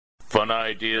Fun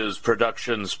Ideas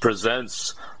Productions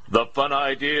presents the Fun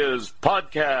Ideas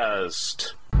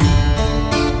Podcast.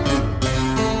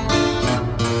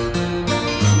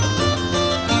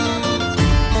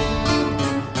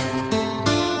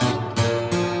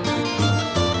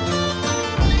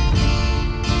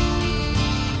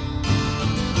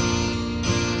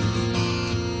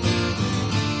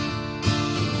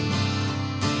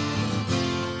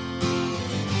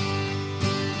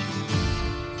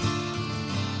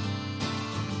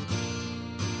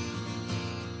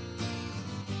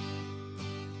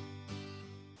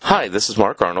 Hi, this is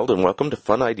Mark Arnold, and welcome to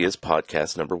Fun Ideas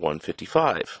Podcast number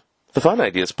 155. The Fun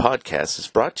Ideas Podcast is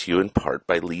brought to you in part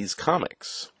by Lee's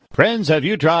Comics. Friends, have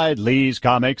you tried Lee's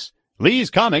Comics? Lee's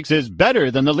Comics is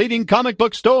better than the leading comic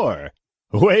book store.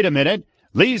 Wait a minute.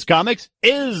 Lee's Comics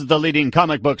is the leading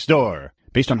comic book store,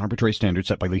 based on arbitrary standards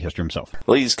set by Lee Hester himself.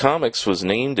 Lee's Comics was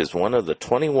named as one of the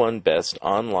 21 best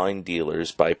online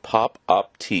dealers by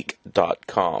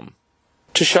popoptique.com.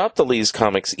 To shop the Lee's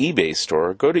Comics eBay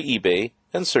store, go to eBay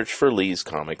and search for Lee's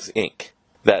Comics, Inc.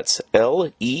 That's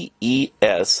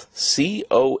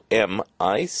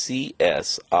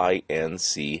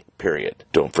LEESCOMICSINC, period.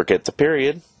 Don't forget the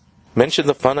period. Mention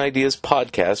the Fun Ideas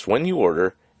Podcast when you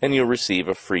order, and you'll receive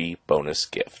a free bonus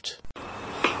gift.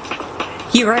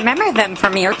 You remember them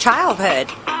from your childhood.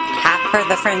 Casper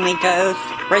the Friendly Ghost,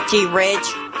 Richie Rich,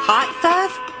 Hot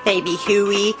Stuff, Baby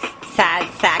Huey, Sad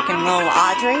Sack and Little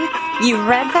Audrey. You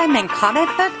read them in comic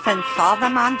books and saw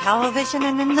them on television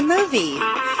and in the movies.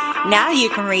 Now you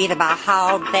can read about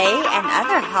how they and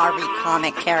other Harvey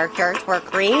comic characters were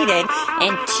created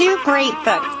in two great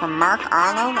books from Mark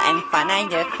Arnold and Fun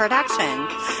Ideas Productions,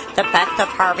 The Best of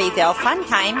Harveyville Fun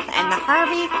Times and The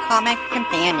Harvey Comic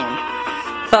Companion.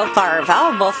 Both are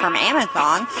available from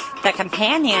Amazon. The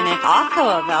Companion is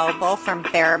also available from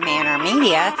Bear Manor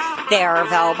Media. They are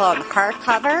available in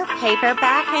hardcover,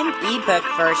 paperback, and ebook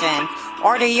versions.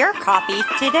 Order your copies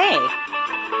today.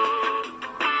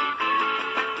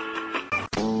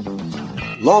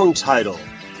 Long title,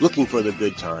 Looking for the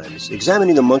Good Times,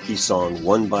 Examining the Monkey Song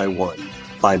One by One,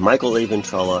 by Michael A.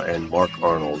 Ventrella and Mark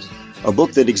Arnold. A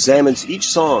book that examines each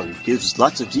song, gives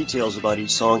lots of details about each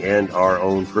song, and our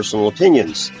own personal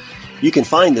opinions. You can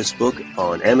find this book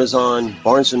on Amazon,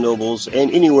 Barnes & Nobles, and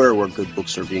anywhere where good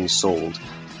books are being sold.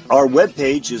 Our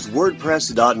webpage is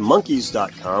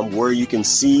wordpress.monkeys.com, where you can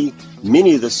see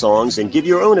many of the songs and give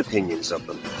your own opinions of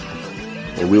them.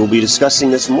 And we will be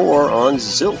discussing this more on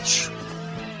Zilch.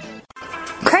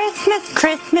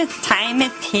 Christmas time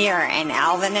is here, and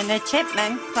Alvin and the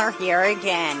Chipmunks are here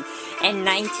again. In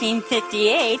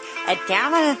 1958, a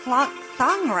down-on-his-luck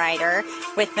songwriter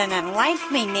with an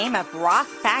unlikely name of Ross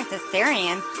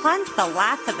Bagdasarian plunged the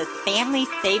last of his family's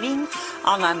savings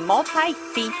on a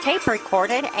multi-speed tape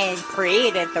recorded and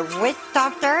created The Witch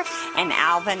Doctor and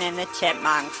Alvin and the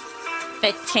Chipmunks.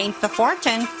 This changed the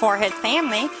fortunes for his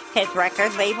family, his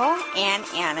record label, and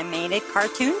animated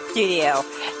cartoon studio.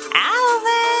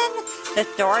 Alvin! The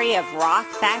story of Ross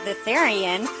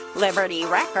Bagdasarian, Liberty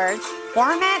Records,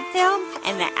 Format Films,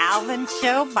 and The Alvin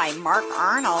Show by Mark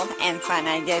Arnold and Fun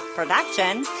Ideas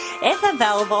Productions is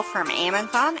available from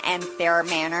Amazon and Bear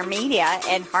Manor Media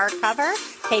in hardcover,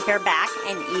 paperback,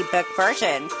 and ebook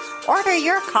versions. Order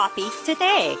your copies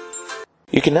today.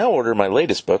 You can now order my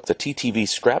latest book, the TTV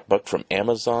Scrapbook, from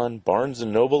Amazon, Barnes &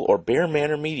 Noble, or Bear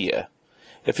Manor Media.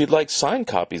 If you'd like signed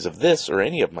copies of this or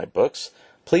any of my books,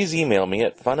 please email me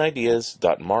at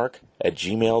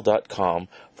funideas.mark@gmail.com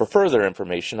for further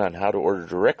information on how to order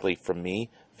directly from me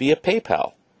via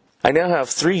PayPal. I now have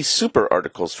 3 super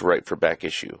articles to write for back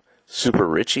issue: Super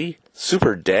Richie,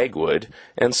 Super Dagwood,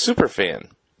 and Super Fan.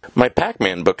 My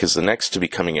Pac-Man book is the next to be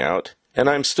coming out, and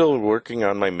I'm still working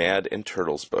on my Mad and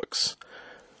Turtles books.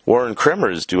 Warren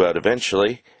Kremer is due out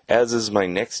eventually, as is my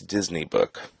next Disney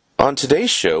book. On today's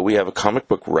show, we have a comic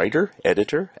book writer,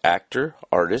 editor, actor,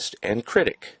 artist, and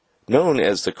critic, known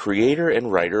as the creator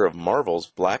and writer of Marvel's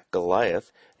Black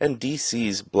Goliath and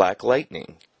DC's Black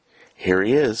Lightning. Here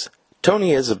he is,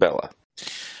 Tony Isabella.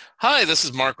 Hi, this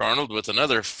is Mark Arnold with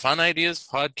another Fun Ideas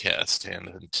podcast, and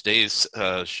in today's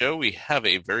show we have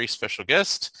a very special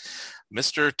guest,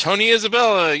 Mr. Tony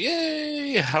Isabella.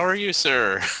 Yay! How are you,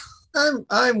 sir?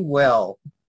 I'm well.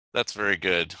 That's very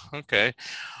good. Okay.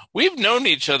 We've known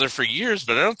each other for years,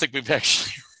 but I don't think we've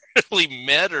actually really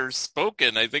met or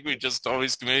spoken. I think we just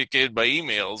always communicated by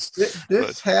emails.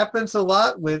 This happens a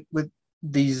lot with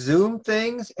the Zoom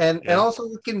things and also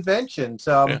the conventions.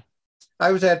 I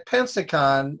was at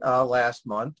Pensacon last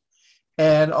month,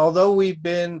 and although we've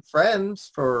been friends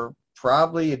for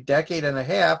probably a decade and a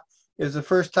half, it was the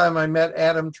first time I met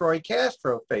Adam Troy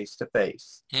Castro face to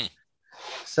face.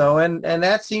 So, and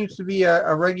that seems to be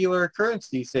a regular occurrence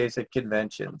these days at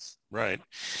conventions. Right.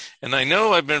 And I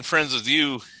know I've been friends with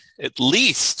you at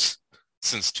least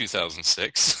since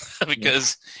 2006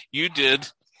 because you did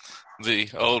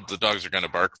the dogs are going to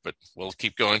bark, but we'll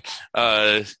keep going.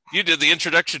 You did the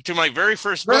introduction to my very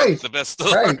first book, The Best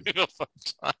Story of Fun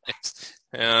Times.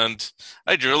 And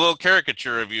I drew a little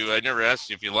caricature of you. I never asked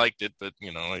you if you liked it, but,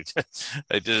 you know,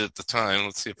 I did at the time.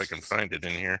 Let's see if I can find it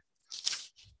in here.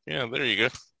 Yeah, there you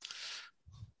go.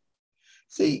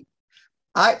 See,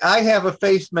 I have a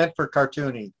face meant for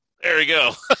cartooning. There we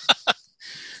go.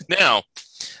 Now,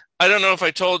 I don't know if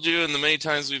I told you in the many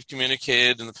times we've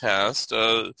communicated in the past,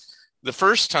 the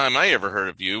first time I ever heard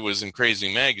of you was in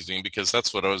Crazy Magazine because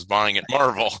that's what I was buying at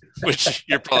Marvel, which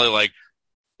you're probably like,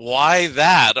 why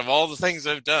that? Of all the things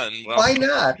I've done. Well, why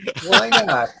not? Why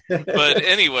not? But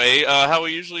anyway, how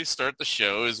we usually start the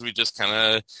show is we just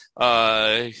kind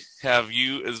of have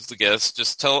you as the guest.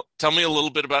 Just tell me a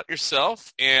little bit about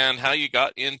yourself and how you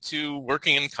got into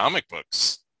working in comic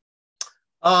books.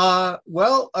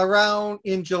 Well, around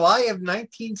in July of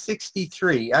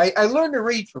 1963, I learned to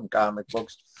read from comic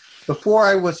books before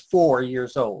I was 4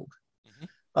 years old.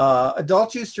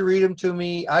 Adults used to read them to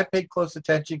me. I paid close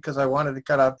attention because I wanted to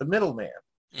cut out the middleman.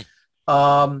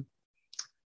 By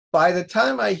the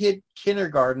time I hit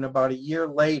kindergarten, about a year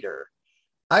later,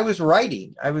 I was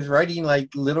writing. I was writing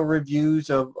like little reviews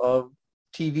of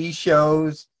TV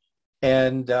shows,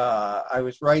 and I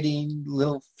was writing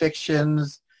little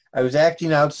fictions. I was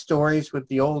acting out stories with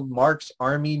the old Marx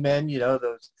Army men, you know,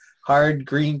 those hard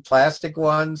green plastic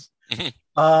ones.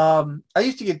 I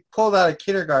used to get pulled out of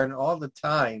kindergarten all the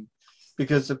time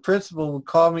because the principal would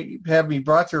call me, have me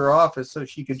brought to her office so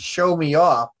she could show me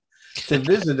off to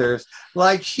visitors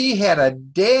like she had a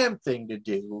damn thing to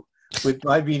do with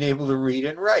my being able to read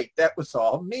and write. That was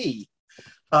all me.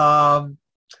 But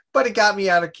it got me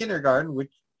out of kindergarten,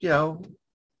 which, you know,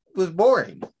 was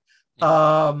boring.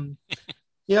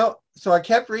 You know, so I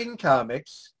kept reading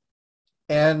comics,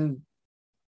 and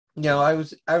you know, I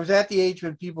was at the age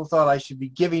when people thought I should be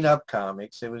giving up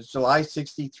comics. It was July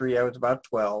 63. I was about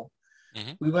 12.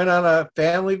 We went on a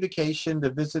family vacation to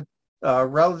visit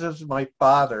relatives of my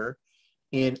father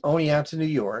in Oneonta, New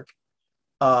York,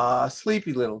 a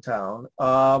sleepy little town.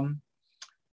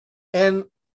 And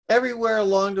everywhere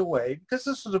along the way, because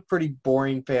this was a pretty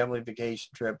boring family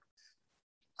vacation trip,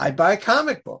 I'd buy a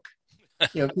comic book,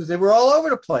 you know, because they were all over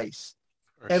the place.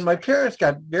 And my parents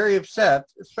got very upset,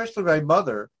 especially my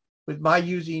mother, with my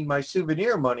using my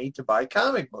souvenir money to buy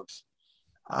comic books.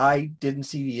 I didn't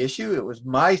see the issue. It was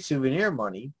my souvenir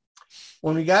money.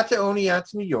 When we got to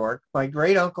Oneonta, New York, my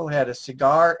great uncle had a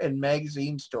cigar and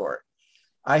magazine store.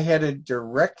 I headed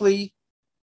directly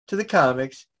to the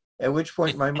comics, at which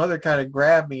point my mother kind of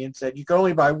grabbed me and said, "You can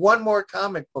only buy one more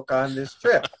comic book on this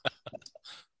trip."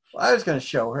 Well, I was going to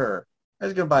show her. I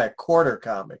was going to buy a quarter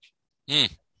comic.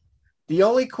 The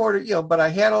only quarter, you know, but I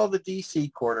had all the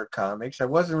DC quarter comics. I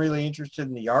wasn't really interested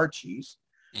in the Archies.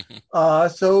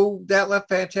 So that left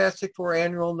Fantastic Four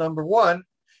Annual #1,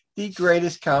 the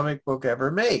greatest comic book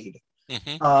ever made.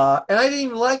 And I didn't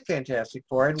even like Fantastic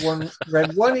Four. I'd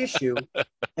read one issue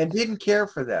and didn't care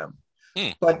for them.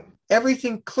 But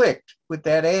everything clicked with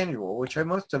that annual, which I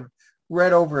must have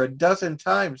read over a dozen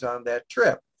times on that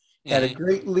trip. Had a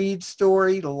great lead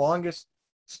story, the longest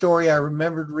story I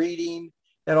remembered reading.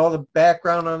 Had all the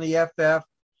background on the FF.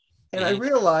 And I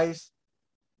realized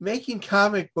making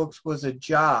comic books was a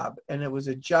job, and it was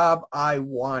a job I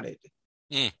wanted.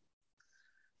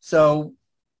 So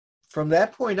from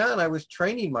that point on, I was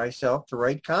training myself to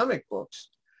write comic books.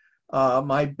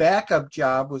 My backup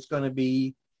job was going to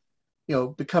be, you know,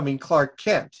 becoming Clark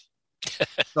Kent.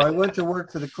 So I went to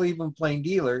work for the Cleveland Plain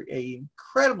Dealer, an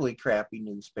incredibly crappy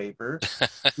newspaper,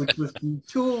 which was the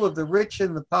tool of the rich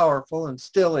and the powerful, and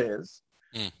still is.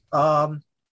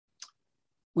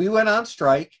 We went on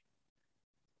strike.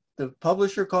 The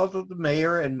publisher called up the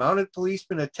mayor, and mounted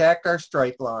policemen attacked our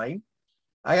strike line.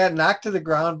 I got knocked to the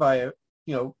ground by a,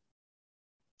 you know,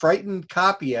 frightened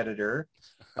copy editor.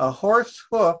 A horse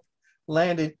hoof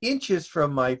landed inches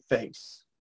from my face.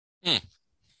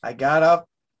 I got up,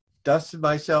 dusted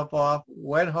myself off,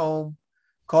 went home,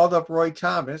 called up Roy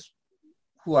Thomas,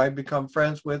 who I'd become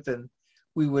friends with, and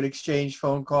we would exchange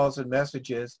phone calls and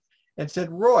messages, and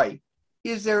said, "Roy,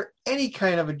 is there any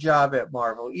kind of a job at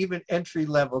Marvel, even entry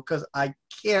level, because I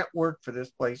can't work for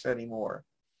this place anymore?"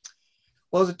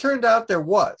 Well, as it turned out, there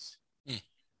was.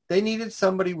 They needed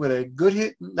somebody with a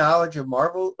good knowledge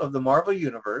of the Marvel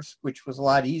Universe, which was a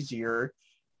lot easier.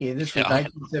 And this was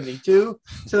 1972.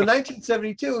 So in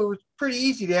 1972, it was pretty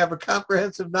easy to have a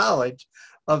comprehensive knowledge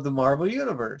of the Marvel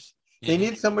Universe. They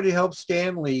needed somebody to help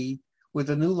Stan Lee with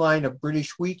a new line of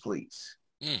British weeklies.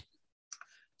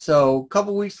 So a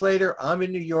couple weeks later, I'm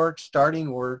in New York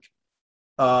starting work.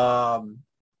 Staff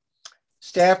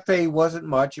pay wasn't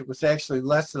much. It was actually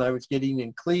less than I was getting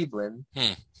in Cleveland,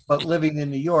 but living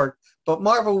in New York. But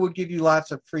Marvel would give you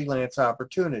lots of freelance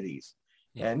opportunities.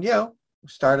 And,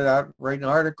 started out writing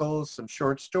articles, some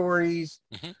short stories,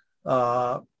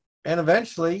 and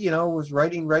eventually, was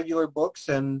writing regular books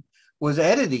and was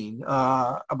editing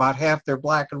about half their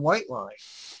black and white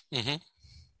line.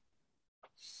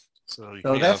 So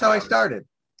that's how I started.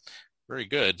 Very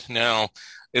good. Now,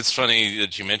 it's funny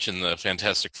that you mentioned the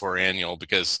Fantastic Four annual,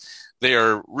 because they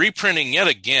are reprinting yet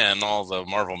again all the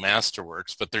Marvel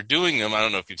Masterworks, but they're doing them, I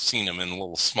don't know if you've seen them, in a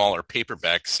little smaller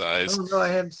paperback size. Oh, no, I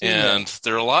haven't seen and that.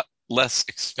 They're a lot less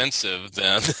expensive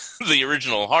than the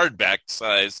original hardback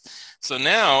size. So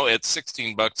now it's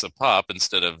 $16 a pop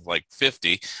instead of like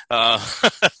 50.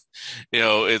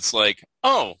 It's like,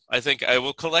 oh, I think I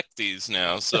will collect these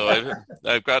now. So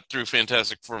I've got through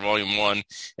Fantastic Four Volume 1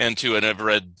 and 2, and I've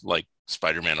read like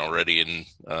Spider-Man already and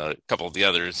a couple of the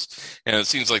others. And it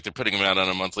seems like they're putting them out on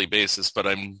a monthly basis, but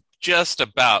I'm just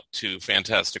about to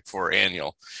Fantastic Four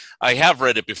Annual. I have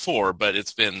read it before, but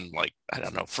it's been like, I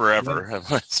don't know, forever.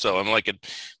 So I'm like at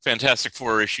Fantastic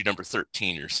Four issue number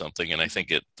 13 or something, and I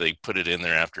think they put it in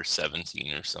there after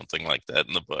 17 or something like that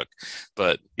in the book.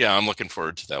 But yeah, I'm looking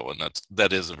forward to that one.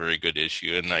 That is a very good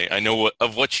issue, and I know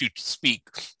of what you speak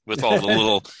with all the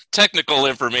little technical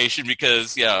information,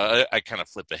 because I kind of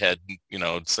flip ahead,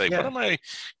 and say, what am I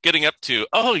getting up to?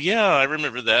 Oh yeah, I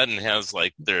remember that, and it has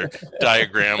like their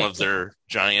diagram of their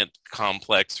giant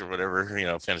complex or whatever,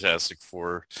 Fantastic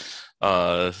Four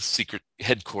secret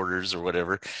headquarters or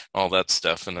whatever, all that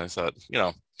stuff. And I thought,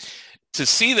 to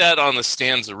see that on the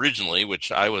stands originally,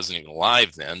 which I wasn't even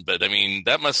alive then, but I mean,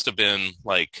 that must have been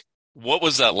like, what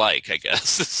was that like, I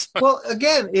guess? Well,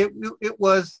 again, it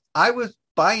was, I was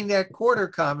buying that quarter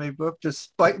comic book to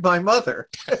spite my mother.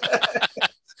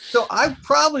 So I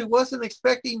probably wasn't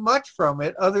expecting much from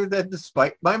it other than to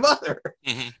spite my mother.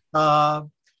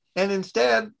 And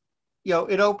instead,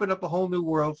 it opened up a whole new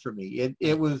world for me.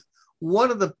 It was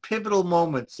one of the pivotal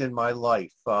moments in my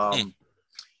life.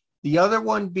 The other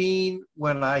one being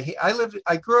when I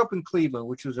grew up in Cleveland,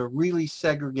 which was a really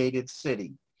segregated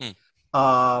city.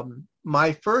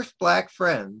 My first black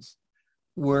friends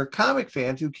were comic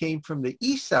fans who came from the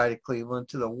east side of Cleveland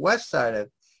to the west side of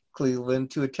Cleveland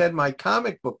to attend my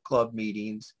comic book club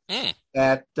meetings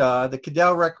at the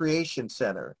Cadell Recreation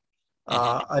Center.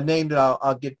 A name that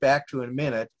I'll get back to in a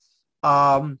minute.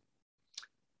 I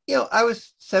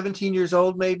was 17 years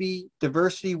old, maybe.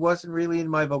 Diversity wasn't really in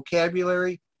my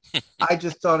vocabulary. I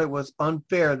just thought it was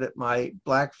unfair that my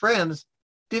black friends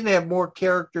didn't have more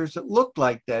characters that looked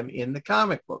like them in the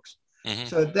comic books.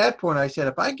 So at that point, I said,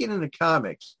 if I get into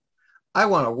comics, I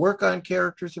want to work on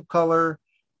characters of color,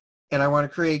 and I want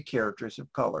to create characters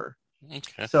of color.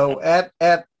 So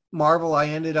at Marvel, I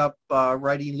ended up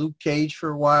writing Luke Cage for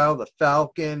a while, the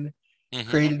Falcon,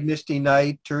 created Misty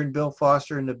Knight, turned Bill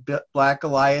Foster into Black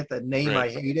Goliath, a name I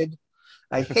hated.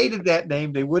 I hated that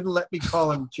name. They wouldn't let me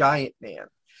call him Giant Man.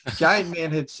 Giant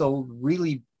Man had sold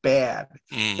really bad.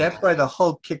 That's why the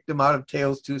Hulk kicked him out of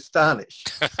Tales to Astonish.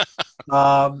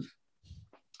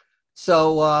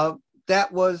 So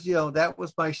that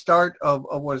was my start of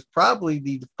what was probably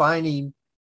the defining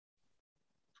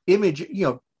image,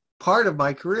 part of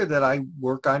my career, that I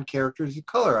work on characters of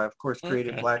color. I, of course,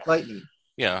 created Black Lightning.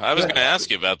 Yeah, I was going to ask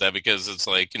you about that, because it's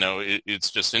like, it's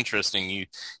just interesting.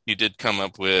 You did come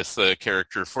up with a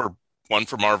character one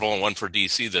for Marvel and one for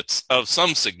DC that's of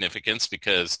some significance,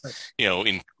 because,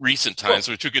 in recent times,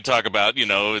 which we could talk about,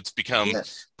 it's become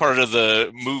part of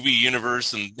the movie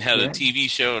universe and had a TV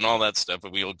show and all that stuff,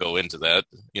 but we'll go into that,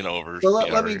 over. Well,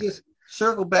 let me just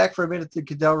circle back for a minute to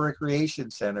Cadell Recreation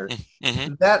Center.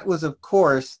 That was, of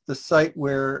course, the site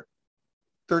where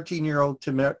 13-year-old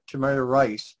Tamir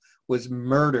Rice was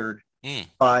murdered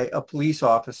by a police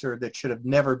officer that should have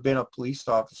never been a police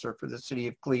officer for the city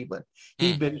of Cleveland.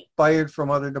 He'd been fired from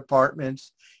other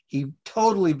departments. He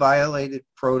totally violated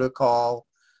protocol.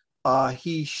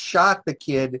 He shot the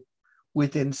kid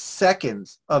within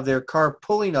seconds of their car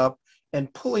pulling up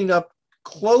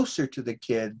closer to the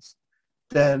kids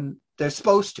than they're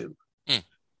supposed to.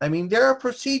 I mean, there are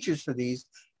procedures for these.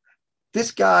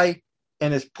 This guy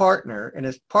and his partner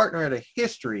had a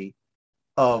history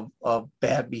of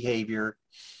bad behavior,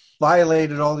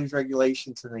 violated all these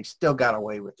regulations, and they still got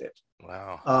away with it.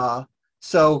 Wow.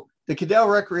 So the Cadell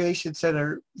Recreation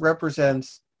Center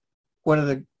represents one of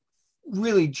the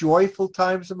really joyful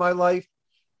times of my life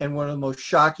and one of the most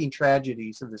shocking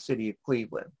tragedies of the city of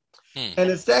Cleveland. And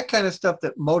it's that kind of stuff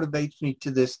that motivates me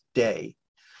to this day.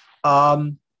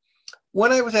 When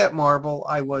I was at Marvel,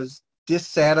 I was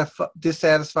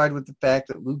dissatisfied with the fact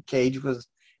that Luke Cage was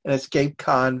an escaped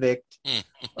convict,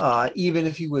 even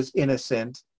if he was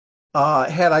innocent.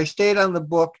 Had I stayed on the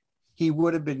book, he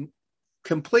would have been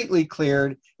completely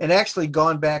cleared and actually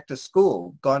gone back to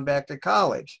school, gone back to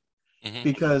college,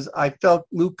 because I felt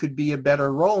Luke could be a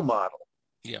better role model.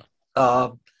 Yeah.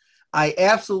 I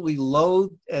absolutely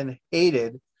loathed and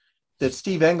hated that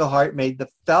Steve Englehart made the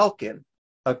Falcon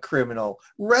a criminal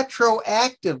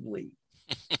retroactively.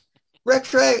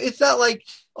 It's not like,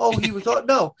 oh, he was,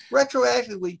 no,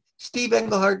 retroactively, Steve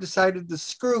Englehart decided to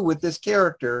screw with this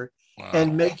character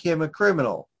and make him a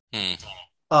criminal.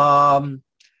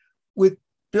 With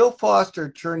Bill Foster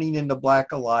turning into Black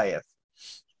Goliath,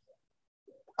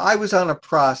 I was on a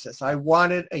process. I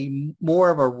wanted more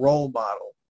of a role model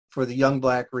for the young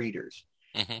black readers.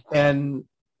 And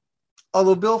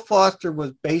although Bill Foster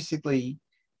was basically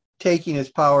taking his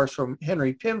powers from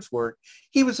Henry Pym's work,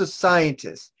 he was a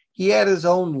scientist. He had his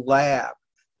own lab.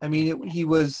 I mean, he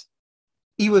was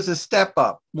a step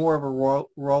up, more of a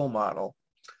role model.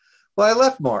 Well, I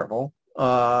left Marvel.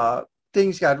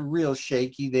 Things got real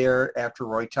shaky there after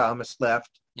Roy Thomas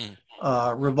left.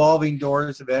 Revolving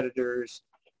doors of editors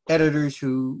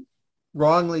who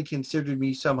wrongly considered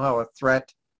me somehow a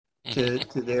threat to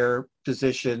their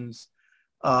positions.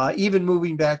 Even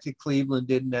moving back to Cleveland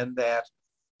didn't end that.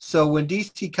 So when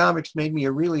DC Comics made me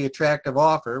a really attractive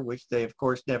offer, which they, of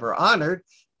course, never honored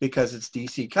because it's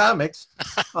DC Comics,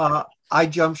 I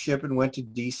jumped ship and went to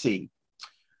DC,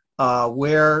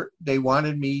 where they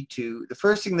wanted me to, the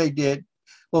first thing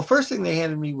they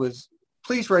handed me was,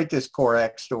 please write this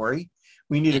Korak story.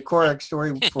 We need a Korak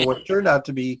story for what turned out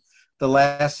to be the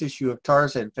last issue of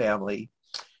Tarzan Family.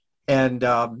 And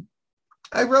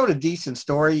I wrote a decent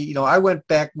story. You know, I went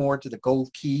back more to the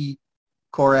Gold Key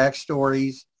Korak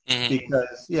stories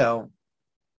because, you know,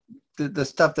 the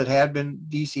stuff that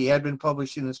DC had been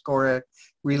publishing this Korak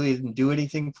really didn't do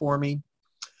anything for me.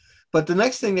 But the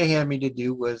next thing they handed me to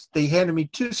do was they handed me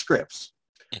 2 scripts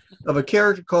of a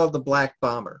character called the Black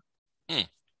Bomber.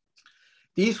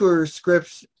 These were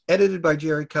scripts edited by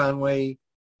Jerry Conway,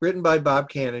 written by Bob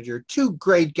Kanigher. 2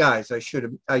 great guys, I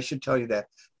should tell you that.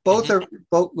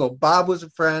 Bob was a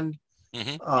friend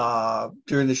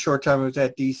during the short time I was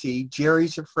at DC.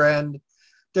 Jerry's a friend.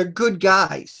 They're good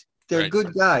guys.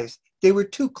 Good guys. They were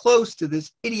too close to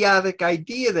this idiotic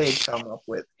idea they had come up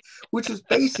with, which was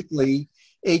basically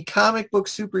a comic book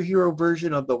superhero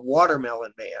version of the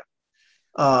Watermelon Man.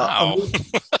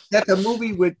 That's a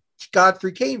movie with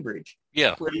Godfrey Cambridge.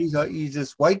 Yeah. Where he's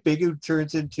this white bigot who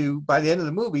turns into, by the end of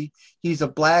the movie, he's a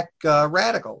black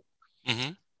radical.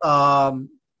 And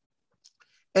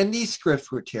these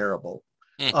scripts were terrible.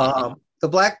 The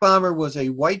Black Bomber was a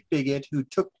white bigot who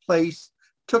took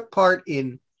part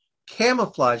in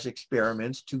camouflage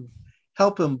experiments to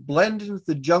help him blend into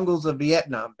the jungles of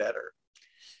Vietnam better.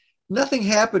 Nothing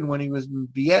happened when he was in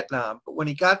Vietnam, but when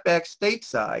he got back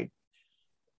stateside,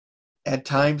 at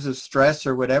times of stress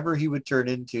or whatever, he would turn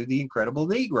into the Incredible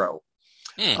Negro,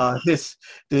 this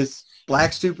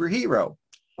black superhero.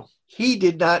 He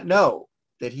did not know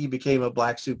that he became a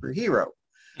black superhero.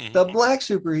 The black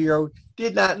superhero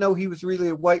did not know he was really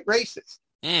a white racist.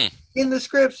 In the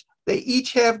scripts, they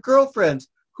each have girlfriends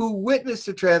who witness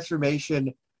the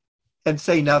transformation and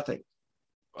say nothing.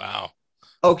 Wow.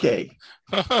 Okay.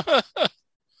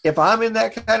 If I'm in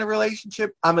that kind of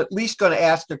relationship, I'm at least going to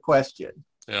ask a question.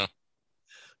 Yeah.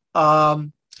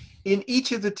 In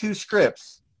each of the 2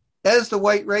 scripts, as the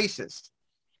white racist,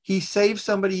 he saves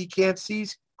somebody he can't see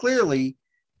clearly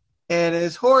and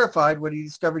is horrified when he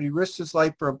discovered he risked his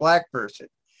life for a black person.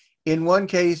 In one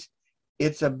case,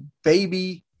 it's a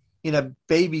baby in a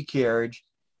baby carriage,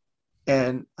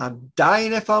 and I'm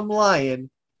dying if I'm lying.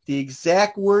 The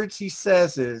exact words he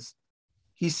says,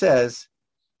 "Do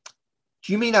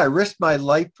you mean I risked my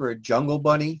life for a jungle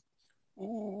bunny?"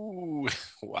 Ooh,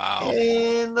 wow.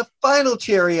 And the final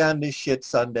cherry on this shit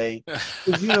sundae,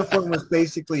 his uniform was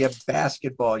basically a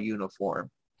basketball uniform.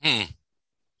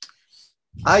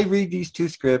 I read these 2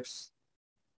 scripts,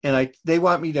 and they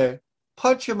want me to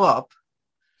punch him up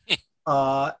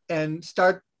and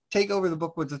take over the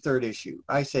book with the 3rd issue.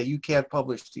 I say, you can't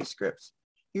publish these scripts.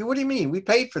 What do you mean? We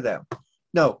paid for them.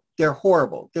 No, they're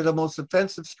horrible. They're the most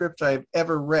offensive scripts I've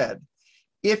ever read.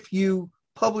 If you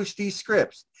publish these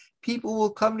scripts, people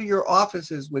will come to your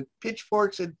offices with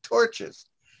pitchforks and torches.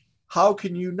 How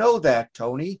can you know that,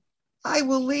 Tony? I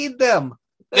will lead them.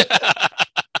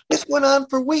 This went on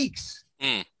for weeks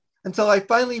until I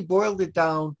finally boiled it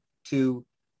down to,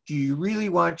 do you really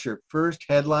want your first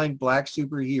headline black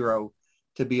superhero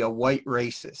to be a white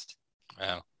racist?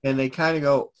 Wow. And they kind of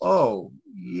go, oh,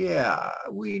 yeah,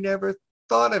 we never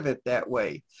thought of it that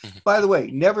way. By the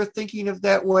way, never thinking of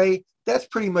that way, that's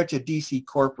pretty much a DC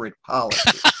corporate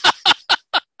policy.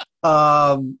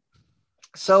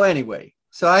 So anyway,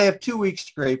 so I have 2 weeks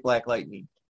to create Black Lightning.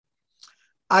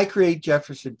 I create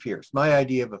Jefferson Pierce, my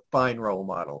idea of a fine role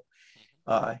model.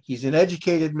 He's an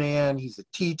educated man. He's a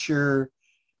teacher.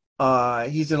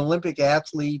 He's an Olympic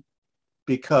athlete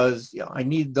because I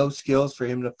need those skills for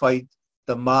him to fight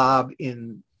the mob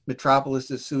in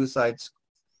Metropolis's suicide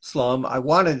slum. I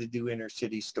wanted to do inner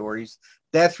city stories.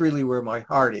 That's really where my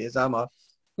heart is. I'm a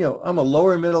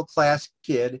lower middle class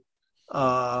kid.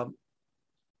 I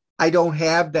don't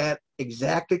have that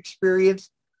exact experience,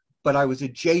 but I was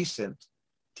adjacent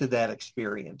to that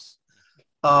experience.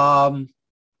 And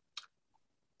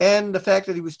the fact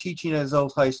that he was teaching at his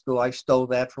old high school, I stole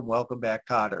that from Welcome Back,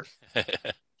 Kotter.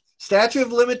 Statute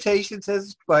of limitations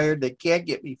has expired. They can't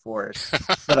get me for it.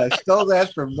 But I stole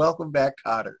that from Welcome Back,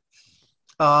 Kotter.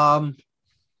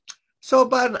 So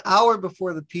about an hour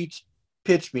before the pitch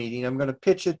meeting, I'm going to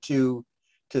pitch it to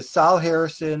Sal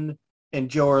Harrison and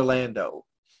Joe Orlando.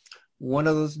 One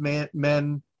of those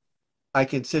men I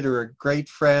consider a great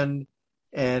friend,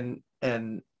 and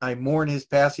I mourn his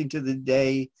passing to the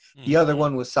day. The other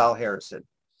one was Sal Harrison.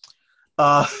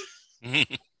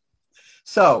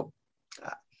 So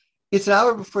it's an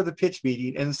hour before the pitch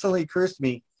meeting, and it suddenly occurs to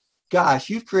me, gosh,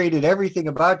 you've created everything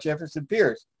about Jefferson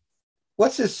Pierce.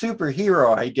 What's his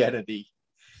superhero identity?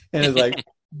 And it's like,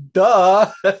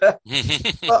 duh.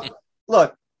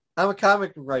 Look, I'm a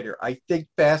comic writer. I think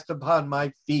fast upon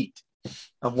my feet.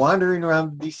 I'm wandering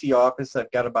around the DC office.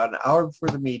 I've got about an hour before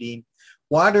the meeting.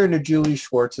 Wandering to Julie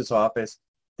Schwartz's office.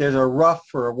 There's a rough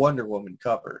for a Wonder Woman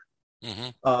cover.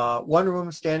 Wonder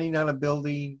Woman standing on a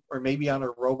building or maybe on a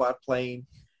robot plane,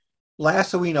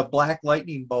 lassoing a black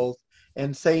lightning bolt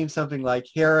and saying something like,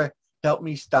 Hera, help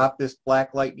me stop this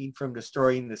black lightning from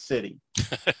destroying the city.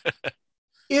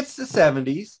 It's the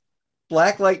 70s.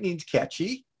 Black lightning's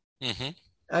catchy.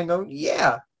 I'm going,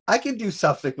 yeah, I can do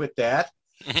something with that.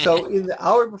 So in the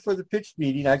hour before the pitch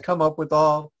meeting, I come up with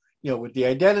all, with the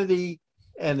identity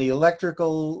and the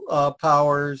electrical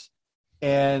powers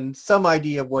and some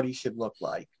idea of what he should look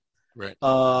like. Right.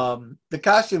 The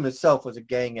costume itself was a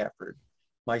gang effort.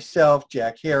 Myself,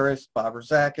 Jack Harris, Bob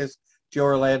Rozakis, Joe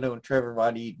Orlando, and Trevor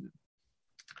Von Eden.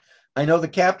 I know the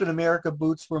Captain America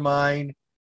boots were mine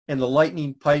and the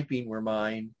lightning piping were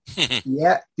mine.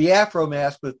 The Afro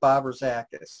mask was Bob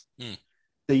Rozakis.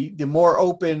 The more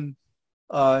open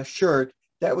shirt,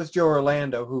 that was Joe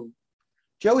Orlando, who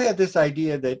Joe had this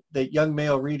idea that young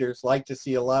male readers like to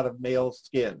see a lot of male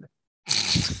skin.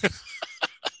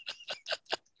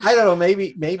 I don't know,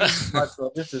 maybe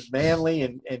well, this is manly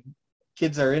and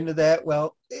kids are into that.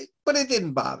 Well, but it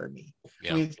didn't bother me.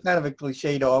 Yeah. I mean, it's kind of a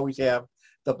cliche to always have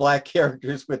the black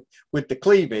characters with the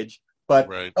cleavage, but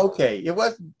right. Okay, it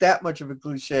wasn't that much of a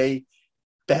cliche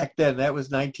back then. That was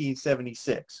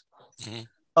 1976.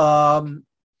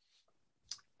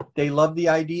 They loved the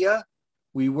idea.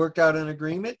 We worked out an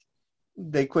agreement.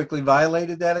 They quickly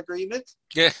violated that agreement.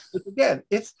 Yeah. But again,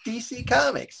 it's DC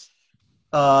Comics.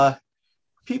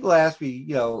 People ask me,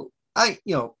 there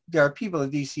are people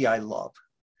at DC I love.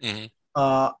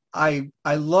 I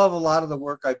love a lot of the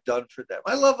work I've done for them.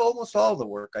 I love almost all the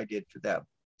work I did for them.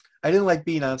 I didn't like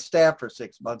being on staff for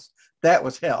 6 months. That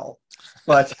was hell.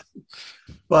 But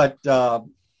the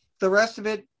rest of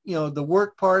it, the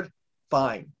work part,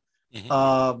 fine.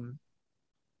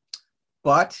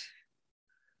 But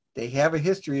they have a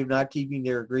history of not keeping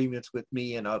their agreements with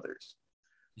me and others.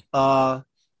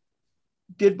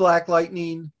 Did Black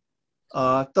Lightning,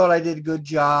 thought I did a good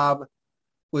job,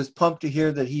 was pumped to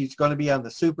hear that he's going to be on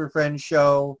the Super Friends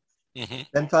show,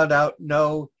 then found out,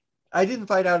 no, I didn't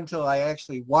find out until I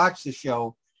actually watched the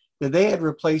show that they had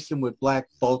replaced him with Black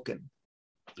Vulcan.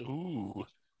 Ooh.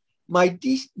 My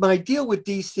deal with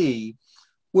DC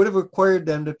would have required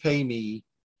them to pay me,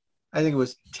 I think it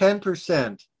was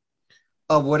 10%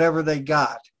 of whatever they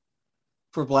got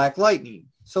for Black Lightning.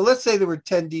 So let's say there were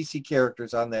 10 DC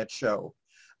characters on that show.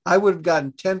 I would have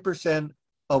gotten 10%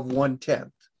 of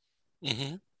 1/10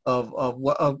 of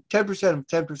 10% of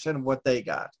 10% of what they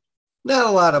got. Not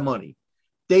a lot of money.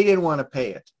 They didn't want to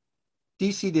pay it.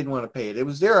 DC didn't want to pay it. It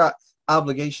was their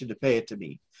obligation to pay it to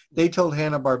me. They told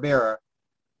Hanna-Barbera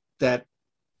that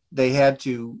they had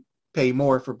to pay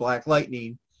more for Black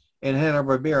Lightning, and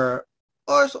Hanna-Barbera,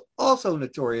 also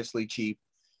notoriously cheap,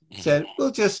 said,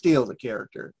 we'll just steal the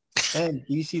character. And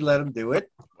DC let them do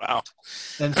it. Wow.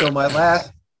 And so my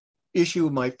last issue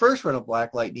of my first run of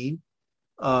Black Lightning,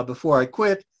 before I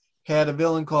quit, had a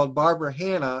villain called Barbara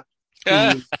Hanna who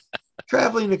was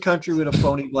traveling the country with a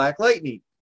phony Black Lightning.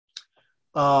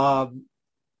 And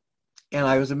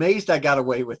I was amazed I got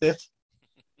away with it.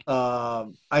 I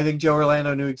think Joe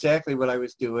Orlando knew exactly what I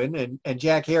was doing, and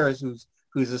Jack Harris,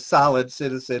 who's a solid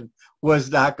citizen,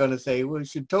 was not going to say, "Well,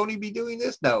 should Tony be doing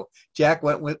this?" No, Jack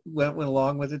went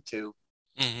along with it too.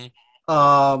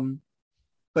 Mm-hmm.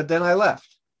 But then I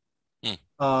left.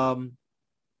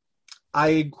 I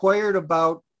inquired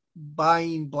about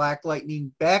buying Black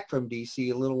Lightning back from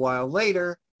DC a little while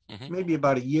later, maybe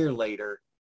about a year later.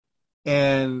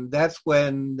 And that's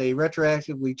when they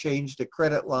retroactively changed the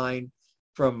credit line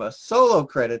from a solo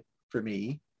credit for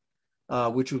me,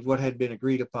 which was what had been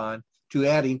agreed upon, to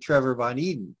adding Trevor Von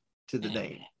Eden to the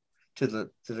name, to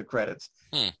the credits.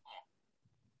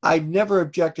 I've never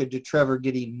objected to Trevor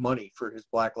getting money for his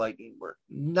Black Lightning work,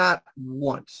 not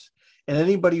once. And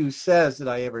anybody who says that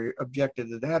I ever objected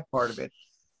to that part of it,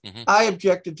 I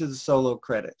objected to the solo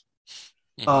credit.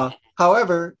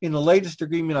 However, in the latest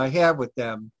agreement I have with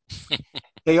them,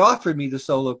 they offered me the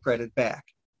solo credit back.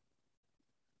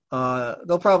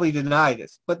 They'll probably deny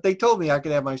this, but they told me I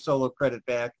could have my solo credit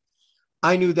back.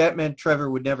 I knew that meant Trevor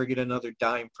would never get another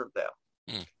dime from them.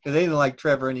 Because they didn't like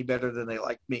Trevor any better than they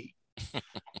liked me.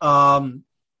 But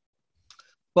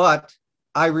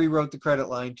I rewrote the credit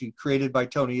line to created by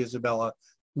Tony Isabella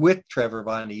with Trevor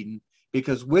Von Eden,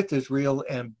 because with is real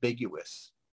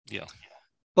ambiguous. Yeah.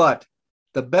 But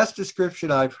the best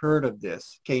description I've heard of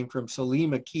this came from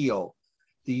Salim Akil,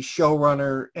 the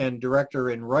showrunner and director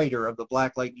and writer of the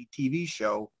Black Lightning TV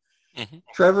show.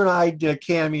 Trevor and I did a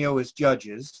cameo as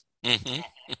judges,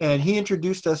 and he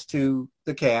introduced us to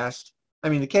the cast. I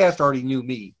mean, the cast already knew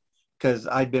me because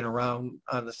I'd been around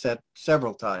on the set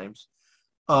several times.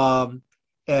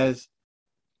 As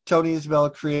Tony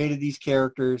Isabella created these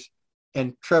characters,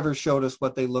 and Trevor showed us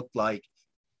what they looked like.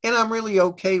 And I'm really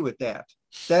okay with that.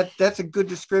 That's a good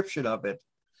description of it.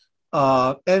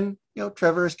 And,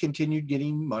 Trevor has continued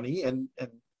getting money, and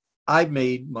I've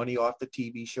made money off the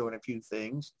TV show and a few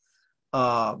things.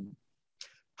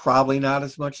 Probably not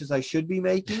as much as I should be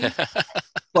making,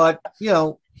 but,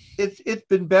 it's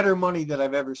been better money than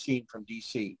I've ever seen from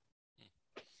DC.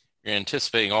 You're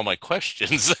anticipating all my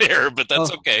questions there, but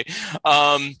that's okay.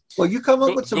 Well, you come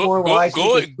up with some more.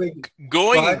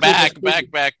 Going back.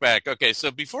 Okay, so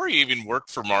before you even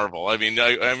worked for Marvel, I mean,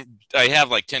 I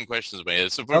have like 10 questions about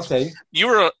it. So okay,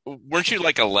 weren't you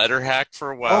like a letter hack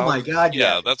for a while? Oh my God,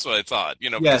 yeah, that's what I thought.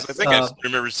 Because I think I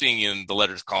remember seeing you in the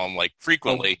letters column like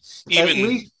frequently.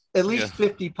 At least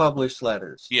 50 published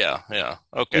letters. Yeah.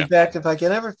 Okay. In fact, if I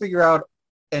can ever figure out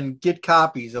and get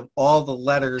copies of all the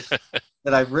letters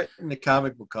that I've written to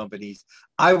comic book companies,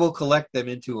 I will collect them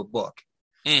into a book.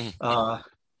 But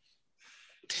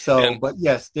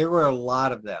yes, there were a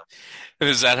lot of them. And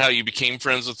is that how you became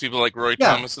friends with people like Roy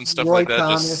Thomas and stuff like that?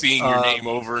 Thomas, just seeing your name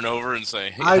over and over and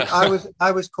saying, hey.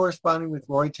 I was corresponding with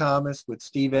Roy Thomas, with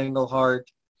Steve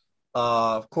Englehart,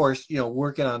 of course,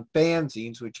 working on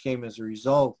fanzines, which came as a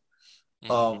result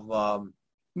of,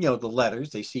 the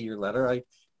letters. They see your letter.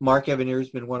 Mark Evanier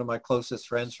has been one of my closest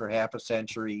friends for half a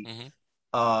century.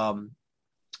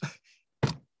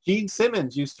 Gene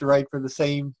Simmons used to write for the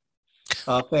same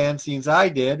fanzines I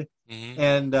did.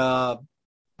 And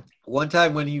one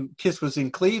time when Kiss was in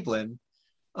Cleveland,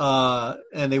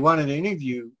 and they wanted to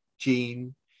interview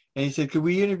Gene, and he said, "Could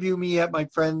we interview me at my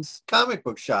friend's comic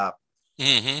book shop?"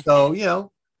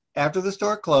 So, after the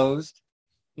store closed,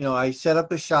 I set up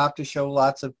the shop to show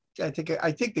lots of, I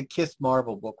think the Kiss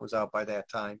Marvel book was out by that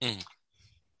time.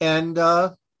 And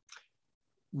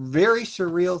very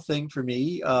surreal thing for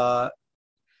me.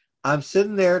 I'm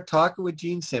sitting there talking with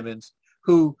Gene Simmons,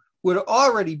 who would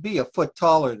already be a foot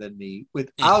taller than me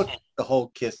without the whole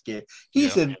Kiss gear.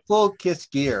 He's in full Kiss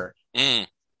gear. And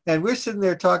we're sitting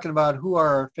there talking about who are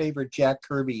our favorite Jack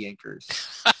Kirby inkers.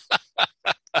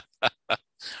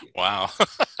 Wow.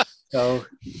 So,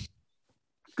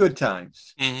 good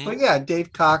times. But yeah,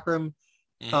 Dave Cockrum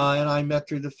and I met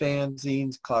through the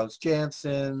fanzines. Klaus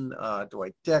Janson,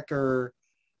 Dwight Decker.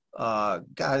 God,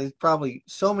 it's probably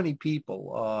so many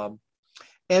people.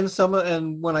 And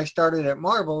when I started at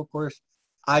Marvel, of course,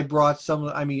 I brought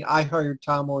I hired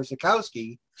Tom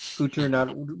Orzechowski, who turned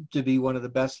out to be one of the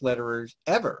best letterers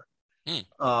ever.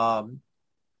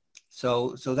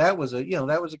 So that was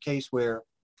a case where,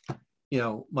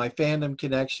 my fandom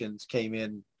connections came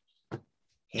in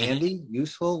handy,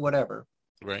 useful, whatever.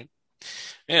 Right.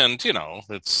 And,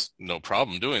 it's no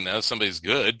problem doing that. If somebody's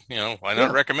good, why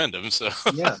not recommend him? So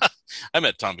yeah. I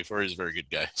met Tom before. He's a very good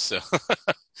guy. So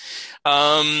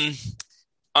on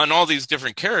all these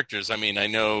different characters, I mean, I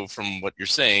know from what you're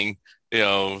saying,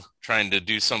 trying to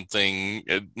do something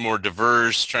more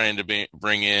diverse, trying to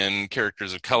bring in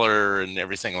characters of color and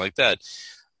everything like that.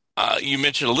 You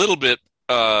mentioned a little bit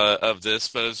of this,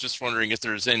 but I was just wondering if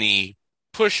there's any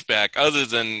pushback other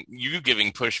than you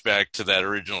giving pushback to that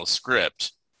original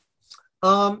script.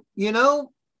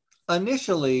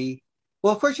 Initially,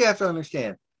 well, first you have to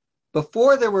understand,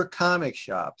 before there were comic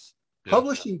shops,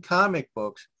 publishing comic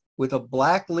books with a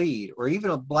black lead or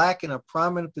even a black in a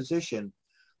prominent position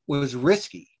was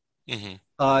risky.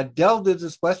 Mm-hmm. Dell did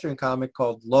this Western comic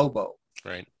called Lobo,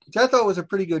 right, which I thought was a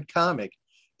pretty good comic.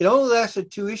 It only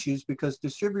lasted 2 issues because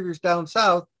distributors down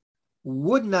south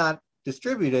would not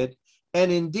distribute it,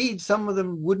 and indeed some of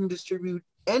them wouldn't distribute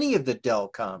any of the Dell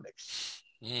comics.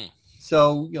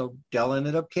 So, Dell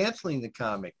ended up canceling the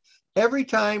comic. Every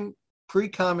time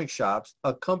pre-comic shops,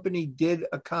 a company did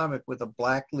a comic with a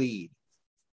black lead,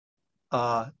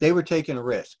 they were taking a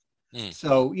risk.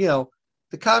 So,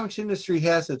 the comics industry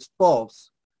has its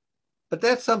faults, but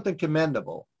that's something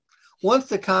commendable. Once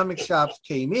the comic shops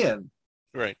came in,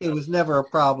 right, it was never a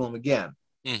problem again.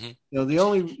 Mm-hmm. The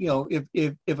only,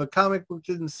 if a comic book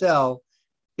didn't sell,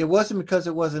 it wasn't because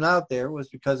it wasn't out there. It was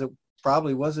because it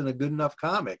probably wasn't a good enough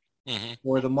comic,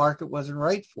 or the market wasn't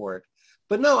right for it.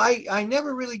 But no, I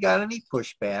never really got any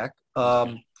pushback.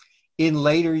 In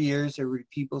later years, there were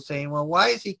people saying, well, why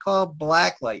is he called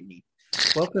Black Lightning?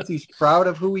 Well, because he's proud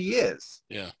of who he is.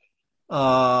 Yeah.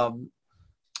 And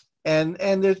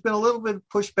there's been a little bit of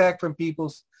pushback from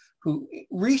people who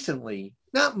recently,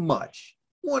 not much,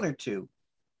 1 or 2.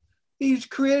 He was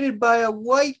created by a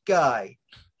white guy.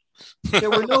 There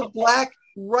were no black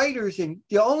writers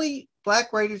the only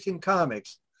black writers in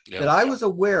comics that I was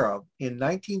aware of in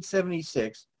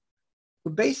 1976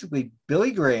 were basically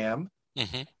Billy Graham,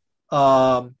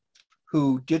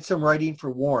 who did some writing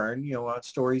for Warren, on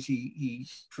stories he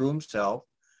drew himself.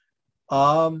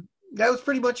 That was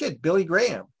pretty much it, Billy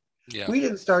Graham. Yeah. We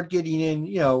didn't start getting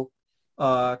in,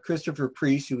 Christopher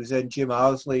Priest, who was then Jim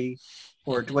Owsley,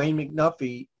 or Dwayne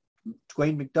McDuffie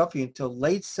until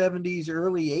late 70s,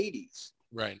 early 80s.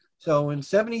 Right. So in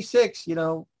 76,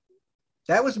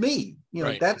 that was me.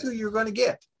 Right. That's who you're going to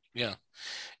get. Yeah.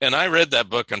 And I read that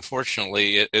book,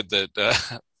 unfortunately,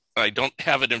 I don't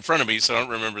have it in front of me, so I don't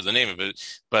remember the name of it,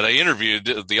 but I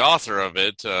interviewed the author of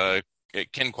it,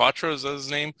 Ken Quattro, is that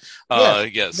his name?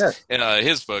 Yes. And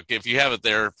his book, if you have it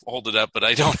there, hold it up, but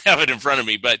I don't have it in front of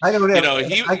me. But I don't have,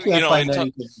 I can't find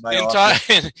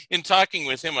anything in talking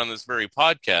with him on this very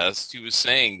podcast, he was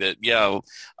saying that,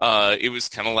 it was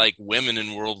kind of like women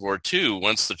in World War II.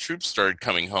 Once the troops started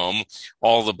coming home,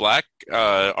 all the black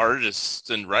artists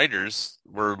and writers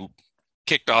were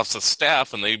kicked off the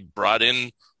staff, and they brought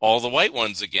in all the white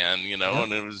ones again,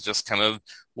 and it was just kind of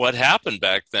what happened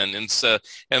back then. And so,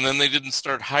 and then they didn't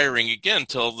start hiring again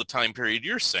till the time period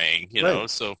you're saying, right.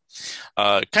 So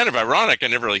kind of ironic. I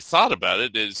never really thought about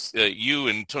it is you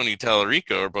and Tony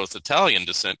Tallarico are both Italian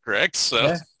descent, correct?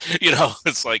 So,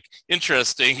 it's like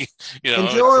interesting, And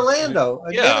Joe Orlando,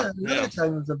 again, another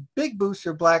time was a big booster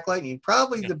of Black Lightning,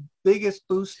 probably the biggest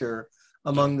booster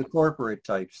among the corporate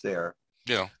types there.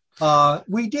 Yeah.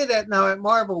 We did that. Now at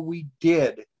Marvel, we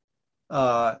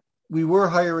were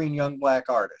hiring young black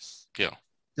artists. Yeah.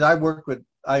 I worked with,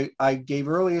 I gave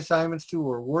early assignments to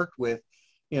or worked with,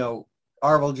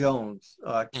 Arvell Jones,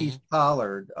 Keith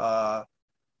Pollard,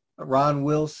 Ron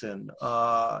Wilson,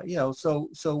 so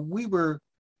we were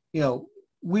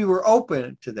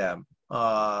open to them.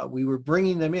 We were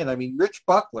bringing them in. I mean, Rich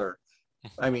Buckler,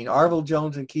 Arvell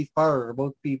Jones and Keith Pollard are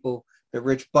both people that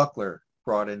Rich Buckler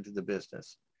brought into the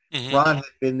business. Ron had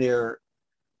been there,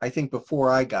 I think, before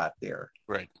I got there.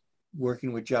 Right.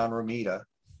 Working with John Romita.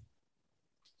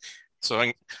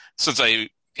 So since I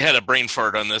had a brain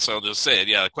fart on this, I'll just say it.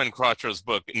 Yeah, Ken Quattro's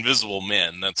book, Invisible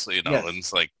Men. That's, and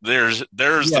it's like, there's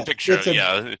the picture.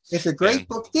 It's a great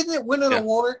book. Didn't it win an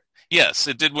award? Yes,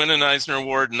 it did win an Eisner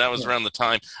Award, and that was around the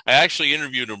time. I actually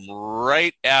interviewed him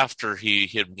right after he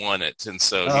had won it, and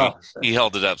so he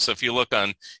held it up. So if you look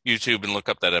on YouTube and look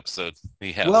up that episode,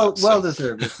 he had well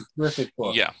deserved. It's a terrific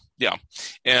book. Yeah.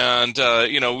 And,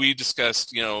 we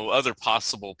discussed, other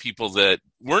possible people that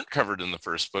weren't covered in the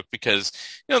first book because,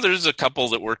 there's a couple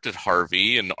that worked at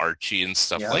Harvey and Archie and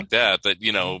stuff like that,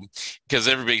 because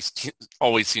everybody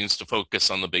always seems to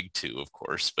focus on the big two, of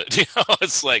course. But,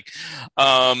 it's like,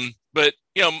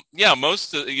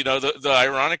 most of, the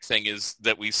ironic thing is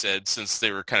that we said, since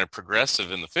they were kind of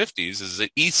progressive in the 50s, is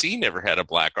that EC never had a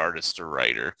black artist or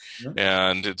writer.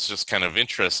 And it's just kind of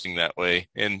interesting that way.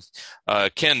 And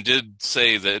Ken did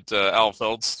say that Al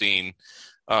Feldstein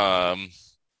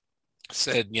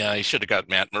said, yeah, he should have got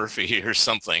Matt Murphy or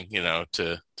something,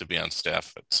 to be on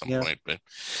staff at some point. But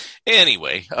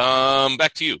anyway,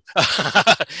 back to you.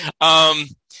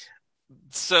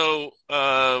 So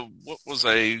what was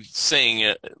I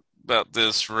saying about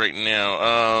this right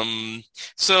now?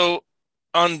 So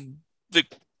on the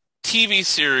TV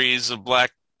series of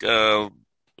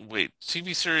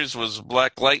TV series was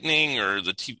Black Lightning or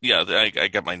the TV? Yeah, I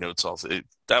got my notes all.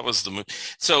 That was the movie.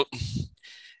 So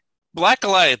Black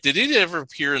Goliath, did it ever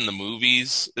appear in the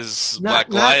movies as Black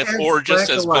Goliath or just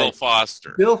as Bill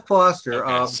Foster? Bill Foster.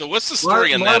 Okay. So what's the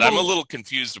story on that? I'm a little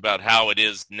confused about how it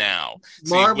is now.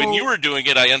 When you were doing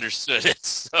it, I understood it.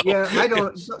 So. Yeah, I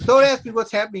don't ask me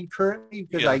what's happening currently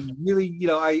because I really,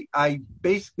 I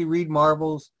basically read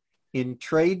Marvels in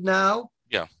trade now.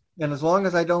 Yeah. And as long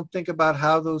as I don't think about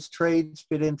how those trades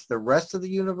fit into the rest of the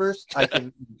universe, I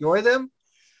can enjoy them.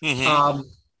 Mm-hmm.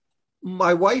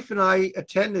 My wife and I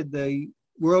attended the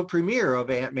world premiere of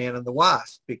Ant-Man and the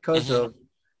Wasp because of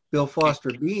Bill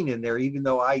Foster being in there, even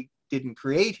though I didn't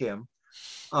create him.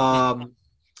 And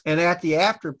at the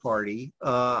after party,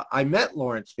 I met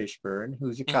Lawrence Fishburne,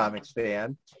 who's a comics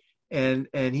fan, and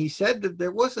he said that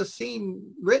there was a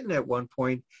scene written at one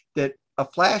point that a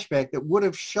flashback that would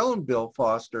have shown Bill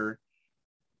Foster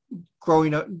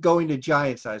going to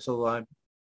giant size. So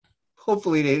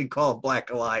hopefully they didn't call it Black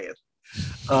Goliath.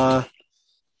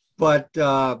 But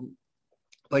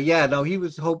yeah, no, he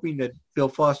was hoping that Bill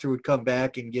Foster would come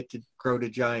back and get to grow to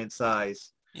giant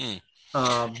size. And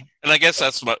I guess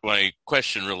that's what my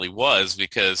question really was,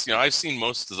 because, I've seen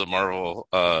most of the Marvel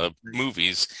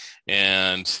movies,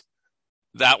 and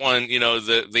that one,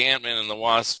 the Ant-Man and the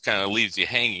Wasp kind of leaves you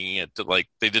hanging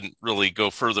they didn't really go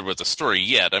further with the story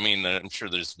yet. I mean, I'm sure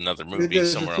there's another movie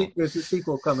somewhere. There's a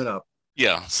sequel coming up.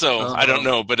 Yeah, so I don't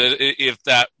know, but if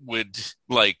that would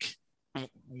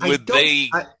would they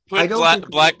put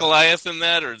Black Goliath in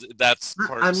that, or that's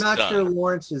part? I'm not done? sure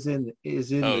Lawrence is in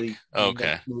the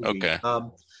okay. movie.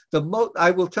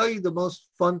 I will tell you the most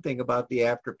fun thing about the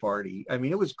after party. I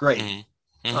mean, it was great.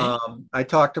 I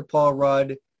talked to Paul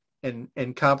Rudd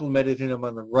and complimented him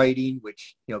on the writing,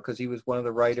 which because he was one of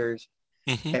the writers,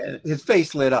 and his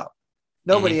face lit up.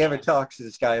 Nobody ever talks to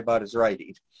this guy about his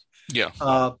writing. Yeah.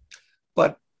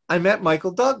 But I met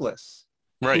Michael Douglas,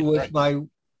 who was my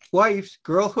wife's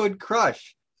girlhood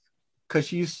crush, because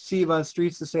she used to see him on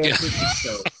Streets of San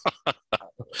Francisco.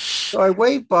 So I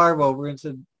waved Barb over and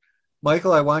said,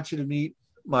 Michael, I want you to meet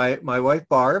my wife,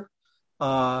 Barb.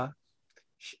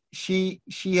 She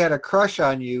had a crush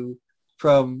on you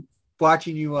from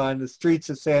watching you on the streets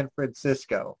of San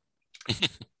Francisco.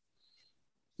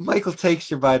 Michael takes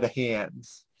her by the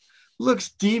hands, looks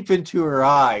deep into her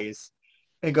eyes,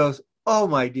 and goes, "Oh,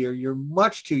 my dear, you're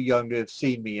much too young to have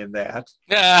seen me in that."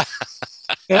 And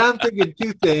I'm thinking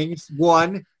two things.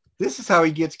 One, this is how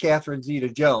he gets Catherine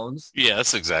Zeta-Jones.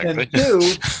 Yes, exactly. And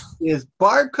two, is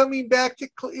Barb coming back to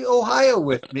Ohio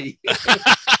with me?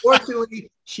 Fortunately,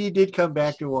 she did come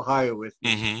back to Ohio with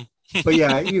me. But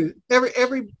yeah,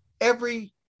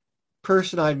 every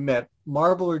person I've met,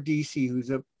 Marvel or DC,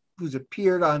 who's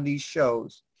appeared on these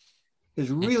shows, has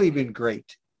really been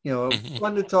great.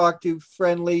 Fun to talk to,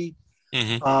 friendly.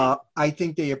 I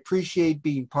think they appreciate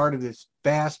being part of these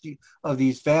vast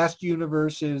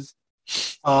universes.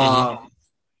 They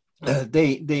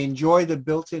enjoy the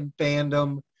built-in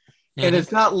fandom, and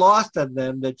it's not lost on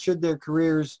them that should their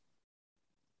careers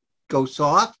go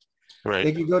soft,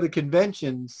 they can go to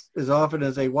conventions as often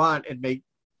as they want and make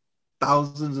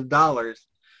thousands of dollars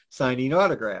signing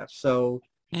autographs. So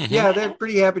yeah, they're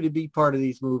pretty happy to be part of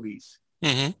these movies.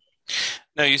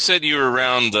 Now, you said you were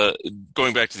around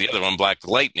going back to the other one, Black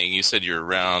Lightning, you said you were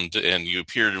around and you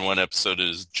appeared in one episode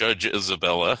as Judge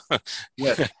Isabella.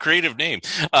 Yes. Creative name.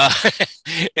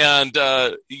 And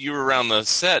you were around the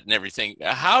set and everything.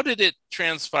 How did it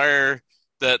transpire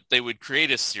that they would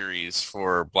create a series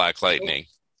for Black Lightning?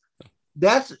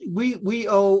 We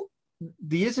owe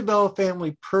the Isabella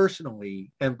family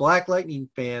personally, and Black Lightning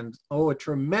fans owe a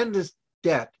tremendous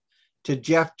debt to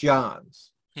Jeff Johns.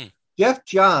 Jeff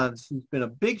Johns, who's been a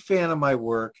big fan of my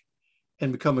work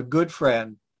and become a good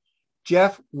friend,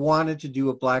 Jeff wanted to do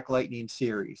a Black Lightning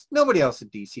series. Nobody else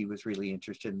at DC was really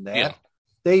interested in that. Yeah.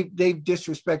 They've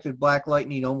disrespected Black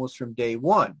Lightning almost from day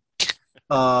one.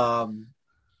 But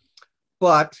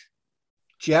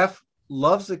Jeff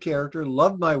loves the character,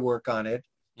 loved my work on it.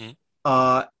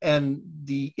 And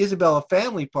the Isabella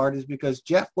family part is because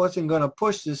Jeff wasn't going to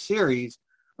push this series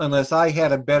unless I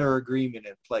had a better agreement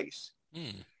in place.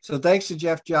 So thanks to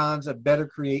Jeff Johns, a better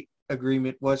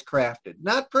agreement was crafted.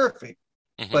 Not perfect,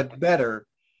 but better.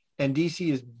 And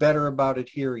DC is better about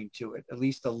adhering to it, at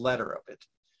least the letter of it.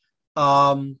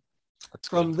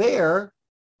 From there,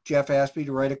 Jeff asked me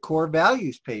to write a core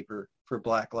values paper for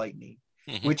Black Lightning,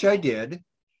 which I did,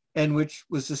 and which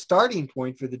was the starting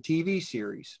point for the TV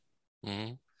series.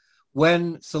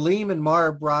 When Salim and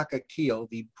Mara Braca Keel,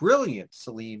 the brilliant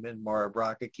Salim and Mara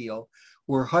Braca Keel,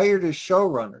 were hired as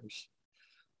showrunners,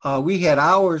 we had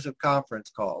hours of conference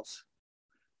calls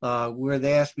where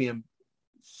they asked me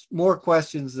more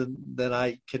questions than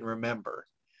I can remember.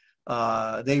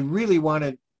 They really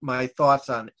wanted my thoughts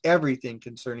on everything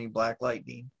concerning Black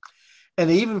Lightning. And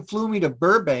they even flew me to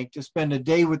Burbank to spend a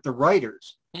day with the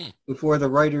writers before the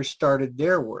writers started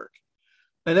their work.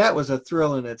 And that was a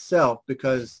thrill in itself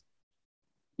because,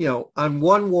 you know, on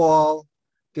one wall,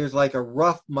 there's like a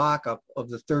rough mock-up of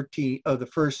the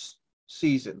first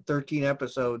season, 13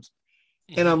 episodes.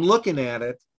 And I'm looking at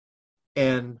it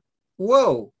and,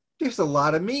 whoa, there's a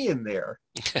lot of me in there.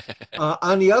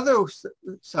 On the other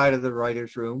side of the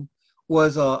writer's room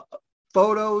was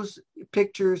photos,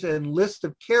 pictures, and list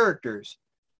of characters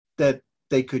that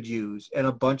they could use. And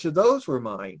a bunch of those were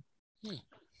mine.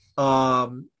 I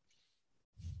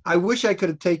wish I could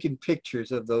have taken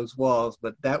pictures of those walls,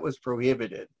 but that was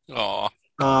prohibited.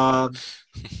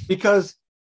 Because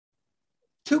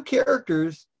two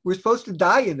characters were supposed to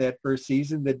die in that first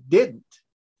season that didn't.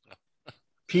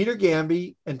 Peter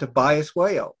Gamby and Tobias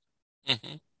Whale.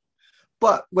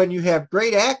 But when you have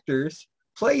great actors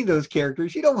playing those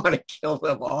characters, you don't want to kill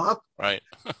them off. Right.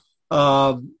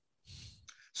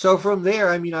 So from there,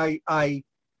 I mean,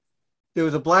 there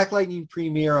was a Black Lightning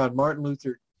premiere on Martin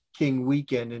Luther King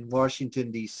weekend in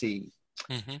Washington, D.C.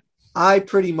 I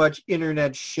pretty much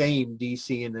internet shamed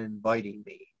D.C. into inviting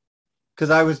me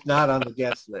because I was not on the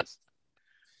guest list.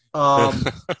 A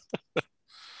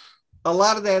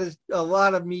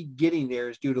lot of me getting there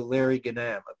is due to Larry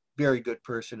Ganem, a very good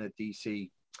person at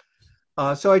DC.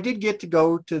 So I did get to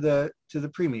go to the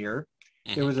premiere.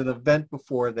 There was an event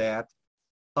before that.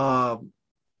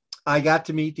 I got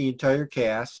to meet the entire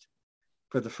cast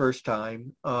for the first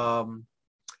time.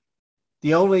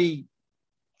 The only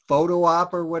photo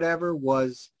op or whatever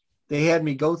was they had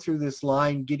me go through this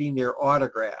line getting their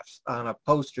autographs on a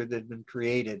poster that had been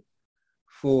created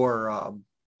for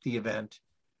the event.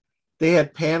 They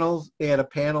had panels. They had a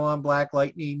panel on Black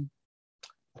Lightning.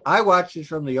 I watched it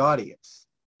from the audience.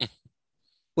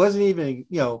 Wasn't even,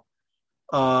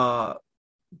 but,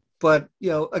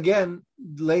 again,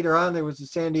 later on there was a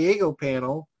San Diego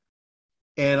panel,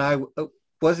 and I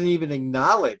wasn't even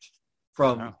acknowledged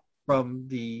from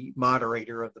the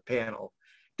moderator of the panel.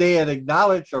 They had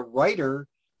acknowledged a writer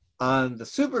on the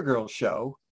Supergirl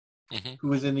show who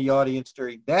was in the audience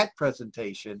during that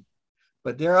presentation.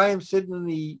 But there I am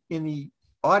sitting in the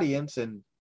audience and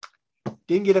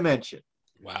didn't get a mention.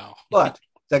 Wow. But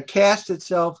the cast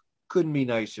itself couldn't be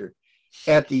nicer.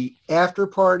 At the after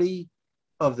party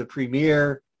of the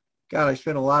premiere, God, I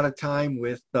spent a lot of time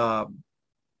with the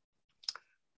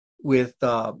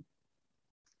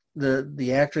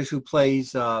actress who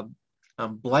plays. I'm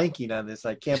blanking on this.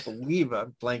 I can't believe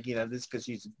I'm blanking on this because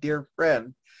she's a dear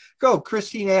friend.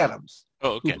 Christine Adams,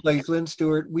 who plays Lynn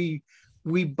Stewart. We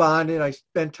bonded. I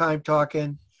spent time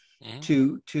talking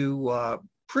to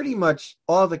pretty much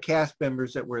all the cast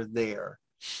members that were there.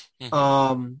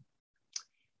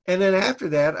 And then after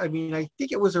that, I mean, I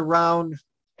think it was around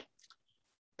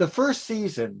the first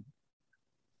season,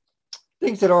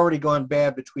 things had already gone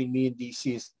bad between me and DC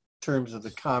in terms of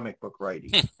the comic book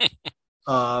writing.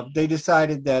 They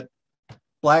decided that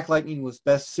Black Lightning was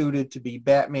best suited to be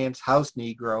Batman's house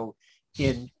Negro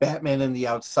in Batman and the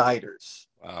Outsiders.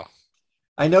 Wow.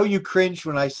 I know you cringed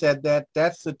when I said that.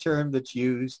 That's the term that's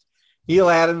used. Neil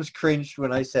Adams cringed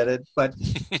when I said it, but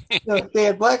they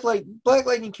had Black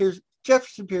Lightning cares.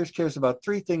 Jefferson Pierce cares about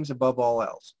three things above all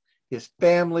else: his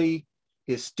family,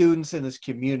 his students, and his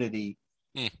community.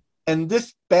 And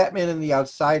this Batman and the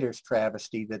Outsiders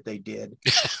travesty that they did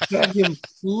had him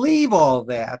leave all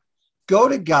that, go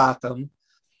to Gotham,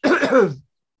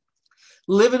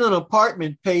 live in an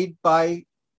apartment paid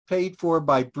for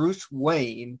by Bruce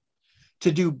Wayne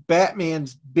to do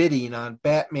Batman's bidding on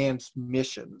Batman's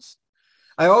missions.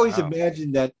 I always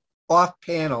imagined that off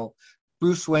panel,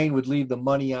 Bruce Wayne would leave the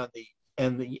money on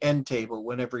the end table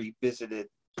whenever he visited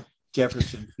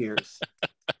Jefferson Pierce.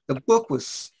 The book was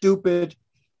stupid.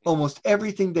 Almost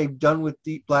everything they've done with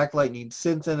the Black Lightning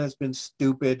since then has been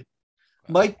stupid.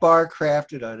 Mike Barr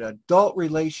crafted an adult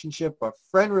relationship, a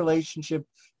friend relationship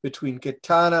between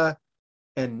Katana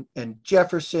and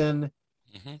Jefferson,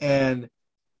 and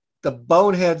the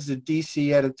boneheads at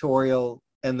DC editorial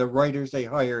and the writers they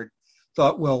hired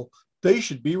thought, well, they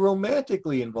should be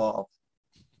romantically involved.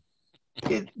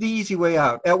 The easy way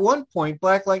out. At one point,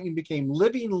 Black Lightning became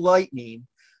Living Lightning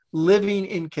living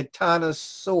in Katana's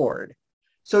sword.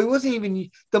 So he wasn't even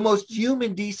the most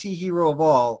human DC hero of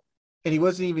all, and he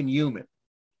wasn't even human.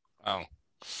 Wow.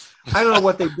 I don't know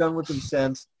what they've done with him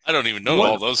since. I don't even know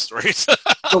all those stories.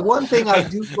 The one thing I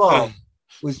do love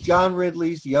was John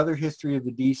Ridley's The Other History of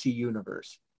the DC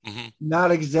Universe. Mm-hmm.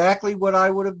 Not exactly what I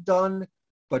would have done,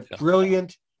 but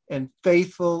brilliant and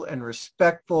faithful and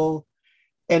respectful.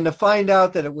 And to find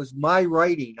out that it was my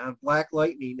writing on Black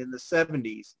Lightning in the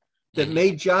 70s that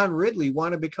made John Ridley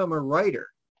want to become a writer.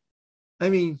 I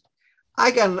mean,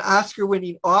 I got an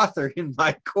Oscar-winning author in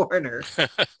my corner,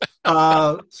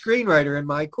 screenwriter in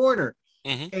my corner.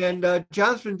 Mm-hmm. And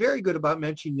John's been very good about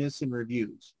mentioning this in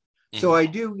reviews. Mm-hmm. So I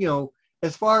do,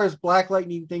 as far as Black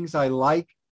Lightning things I like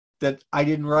that I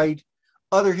didn't write,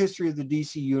 Other History of the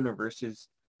DC Universe is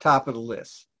top of the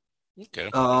list. Okay.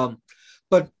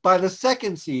 But by the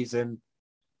second season,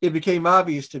 it became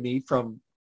obvious to me from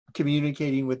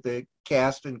communicating with the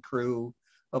cast and crew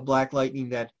of Black Lightning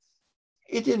that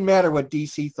it didn't matter what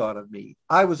DC thought of me.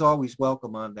 I was always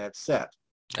welcome on that set.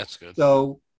 That's good.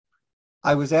 So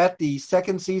I was at the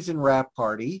second season wrap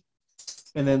party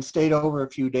and then stayed over a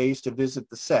few days to visit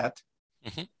the set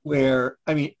where,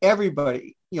 I mean,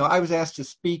 everybody, I was asked to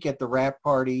speak at the wrap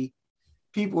party.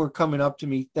 People were coming up to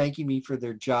me, thanking me for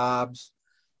their jobs.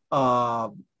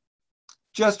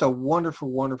 Just a wonderful,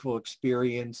 wonderful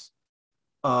experience.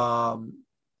 I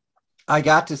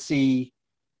got to see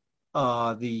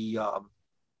the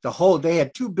whole, they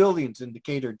had 2 buildings in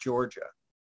Decatur, Georgia.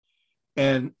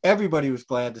 And everybody was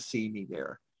glad to see me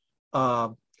there.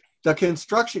 The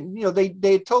construction, they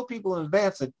had told people in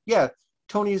advance that,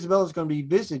 Tony Isabella is going to be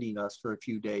visiting us for a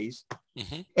few days.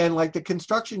 Mm-hmm. And like the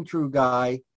construction crew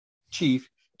guy, chief,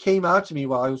 came out to me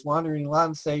while I was wandering around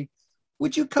and say,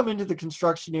 would you come into the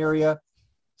construction area?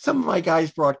 Some of my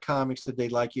guys brought comics that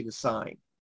they'd like you to sign.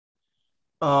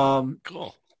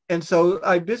 Cool. And so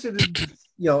I visited,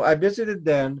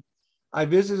 then. I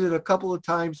visited a couple of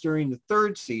times during the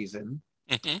third season,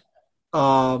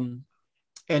 and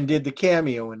did the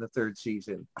cameo in the third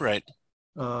season. Right.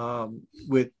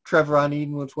 With Trevor Von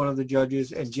Eden was one of the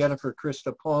judges, and Jennifer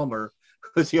Krista Palmer,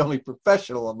 who was the only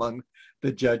professional among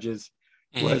the judges,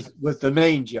 was the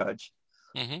main judge.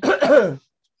 I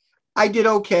did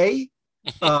okay.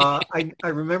 I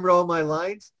remember all my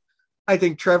lines. I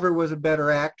think Trevor was a better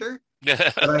actor,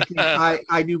 but I think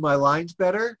I knew my lines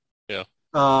better. Yeah.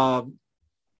 And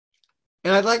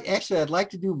I'd like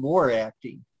to do more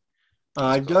acting.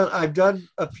 I've done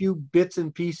a few bits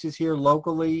and pieces here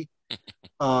locally,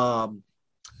 but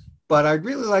I'd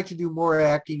really like to do more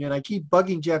acting. And I keep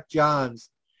bugging Jeff Johns,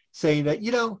 saying that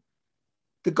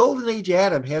the Golden Age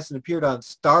Atom hasn't appeared on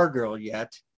Stargirl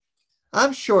yet.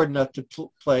 I'm short enough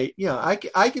to play.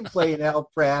 I can play an Al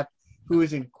Pratt who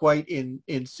isn't quite in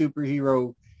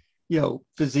superhero,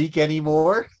 physique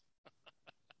anymore.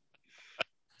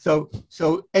 So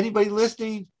anybody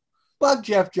listening, bug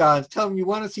Jeff Johns. Tell him you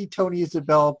want to see Tony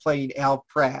Isabella playing Al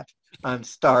Pratt on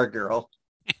Stargirl.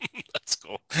 That's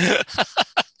cool.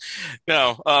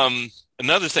 Now,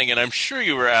 another thing, and I'm sure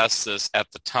you were asked this at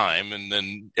the time, and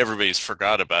then everybody's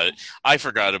forgot about it. I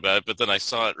forgot about it, but then I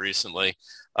saw it recently.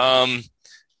 The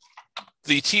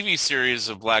TV series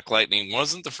of Black Lightning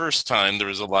wasn't the first time there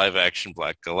was a live-action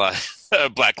Black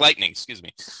Lightning, excuse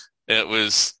me. It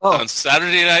was on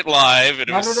Saturday Night Live, and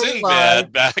it was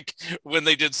Sinbad back when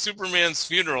they did Superman's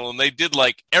funeral, and they did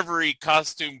like every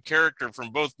costume character from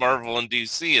both Marvel and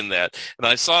DC in that. And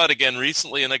I saw it again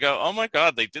recently, and I go, oh my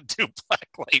God, they did do Black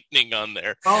Lightning on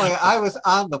there. Oh, I was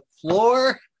on the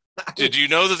floor. Did you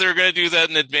know that they were going to do that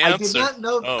in advance? I did not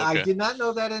know. Oh, okay. I did not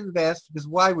know that in advance, because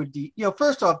why would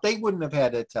first off, they wouldn't have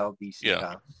had to tell DC.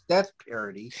 Comics. That's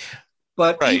parody.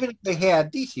 But even if they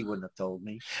had, DC wouldn't have told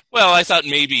me. Well, I thought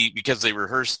maybe because they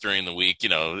rehearsed during the week,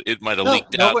 it might have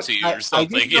leaked out to you or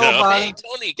something. I didn't know about it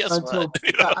Tony, guess what?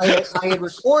 I had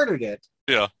recorded it.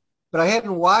 Yeah. But I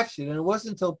hadn't watched it, and it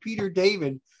wasn't until Peter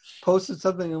David posted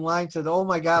something in line and said, oh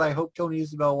my God, I hope Tony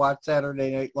Isabella watched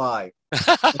Saturday Night Live.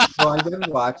 So I didn't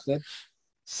watch it.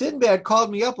 Sinbad called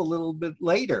me up a little bit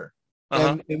later,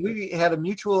 and we had a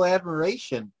mutual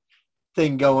admiration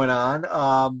thing going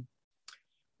on.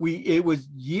 It was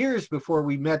years before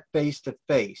we met face to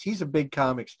face. He's a big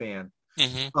comics fan.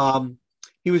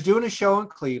 He was doing a show in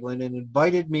Cleveland and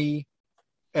invited me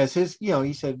as his,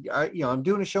 he said, I'm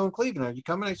doing a show in Cleveland. Are you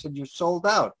coming? I said, you're sold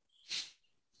out.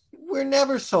 We're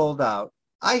never sold out.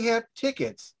 I have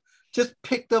tickets. Just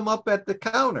pick them up at the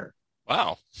counter.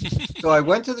 Wow. So I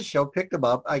went to the show, picked them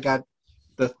up. I got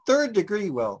the third degree.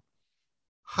 Well,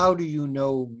 how do you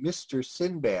know Mr.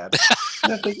 Sinbad?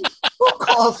 And I think, who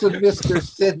calls him Mr.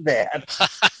 Sinbad?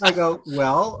 I go,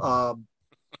 well,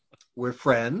 we're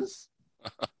friends.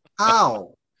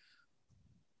 How?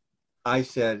 I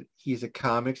said, he's a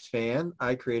comics fan.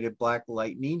 I created Black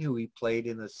Lightning, who he played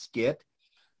in a skit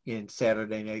in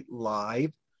Saturday Night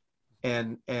Live.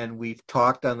 And we've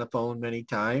talked on the phone many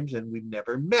times, and we've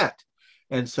never met.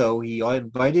 And so he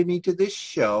invited me to this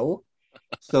show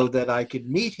so that I could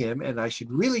meet him, and I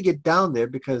should really get down there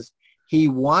because he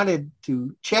wanted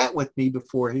to chat with me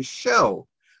before his show.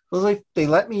 Well, they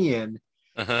let me in.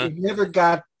 It never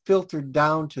got filtered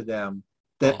down to them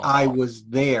that I was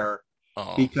there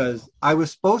because I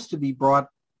was supposed to be brought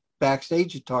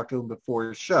backstage to talk to him before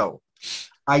his show.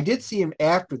 I did see him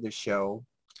after the show.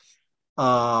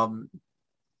 And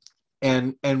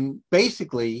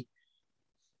basically,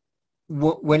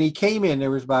 when he came in, there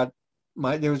was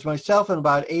myself and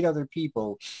about 8 other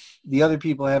people. The other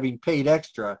people having paid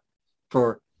extra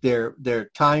for their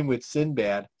time with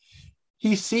Sinbad.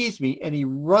 He sees me and he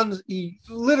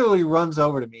literally runs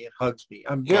over to me and hugs me.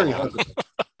 I'm very huggable.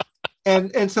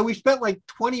 And so we spent like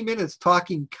 20 minutes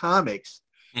talking comics.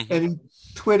 And he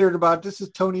twittered about, this is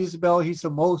Tony Isabella. He's the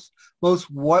most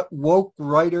woke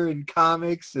writer in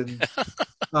comics. And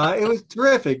it was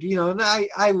terrific, and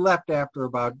I left after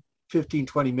about 15,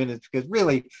 20 minutes because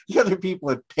really the other people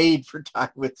had paid for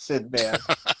time with Sinbad.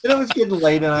 And it was getting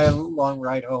late and I had a long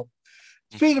ride home.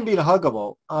 Speaking of being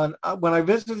huggable, when I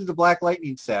visited the Black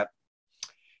Lightning set,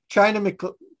 China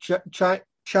McClain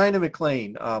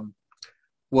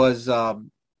was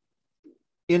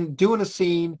in doing a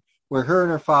scene where her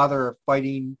and her father are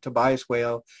fighting Tobias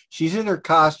Whale. She's in her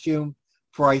costume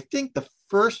for, I think, the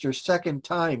first or second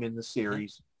time in the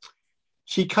series.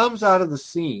 She comes out of the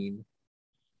scene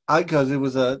because it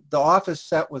was the office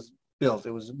set was built.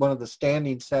 It was one of the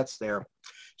standing sets there.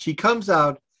 She comes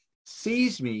out,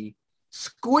 sees me,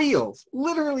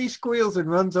 literally squeals,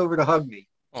 and runs over to hug me.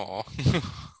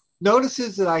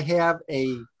 Notices that I have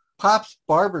a Pop's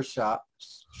Barbershop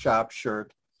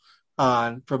shirt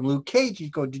on from Luke Cage.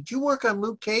 He'd go, did you work on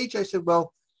Luke Cage? I said,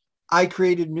 well, I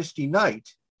created Misty Knight.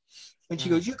 And she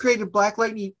goes, you created Black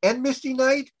Lightning and Misty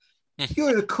Knight?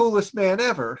 You're the coolest man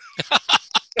ever.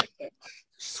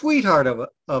 Sweetheart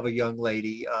of a young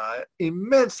lady,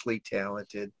 immensely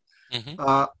talented.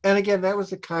 And again, that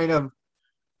was the kind of,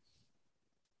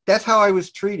 that's how I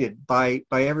was treated by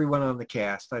everyone on the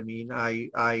cast. I mean,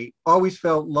 I always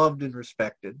felt loved and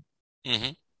respected.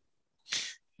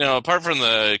 Now, apart from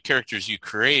the characters you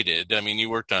created, I mean,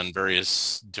 you worked on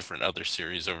various different other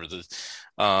series over the.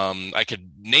 I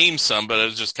could name some, but I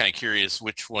was just kind of curious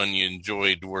which one you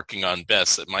enjoyed working on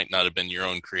best that might not have been your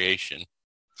own creation.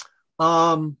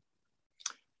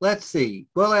 Let's see.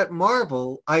 Well, at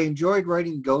Marvel, I enjoyed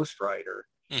writing Ghost Rider.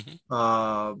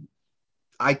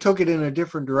 I took it in a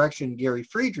different direction Gary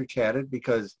Friedrich had it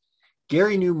because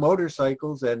Gary knew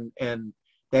motorcycles and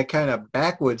that kind of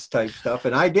backwoods type stuff,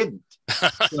 and I didn't.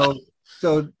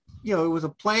 So it was a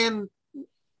plan.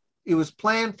 It was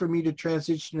planned for me to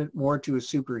transition it more to a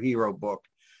superhero book.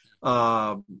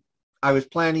 I was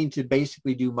planning to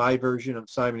basically do my version of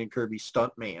Simon and Kirby's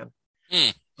Stuntman.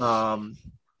 And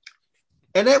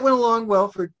that went along well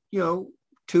for,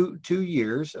 2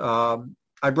 years.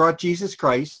 I brought Jesus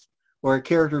Christ, or a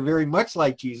character very much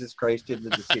like Jesus Christ, into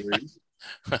the series.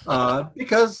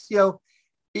 Because,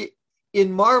 in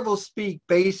Marvel speak,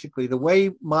 basically, the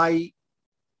way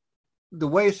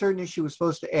a certain issue was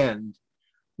supposed to end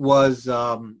was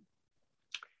that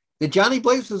Johnny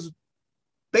Blaze was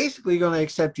basically going to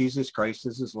accept Jesus Christ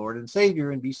as his Lord and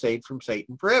Savior and be saved from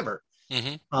Satan forever.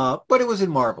 But it was in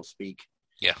Marvel speak.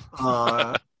 Yeah.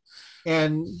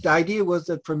 And the idea was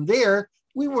that from there,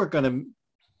 we weren't going to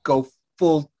go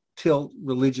full tilt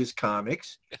religious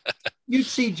comics. You'd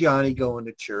see Johnny going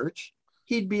to church.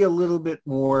 He'd be a little bit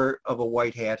more of a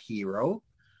white hat hero.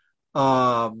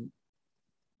 I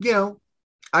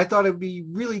thought it'd be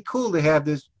really cool to have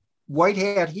this white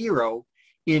hat hero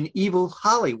in evil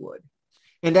Hollywood.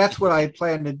 And that's what I had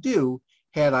planned to do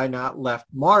had I not left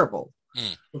Marvel.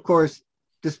 Of course,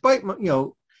 despite,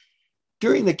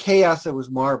 during the chaos that was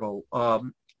Marvel,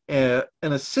 an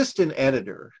assistant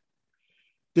editor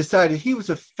decided he was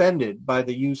offended by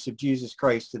the use of Jesus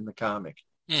Christ in the comic.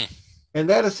 And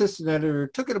that assistant editor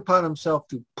took it upon himself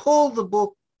to pull the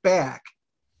book back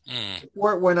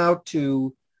before it went out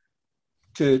to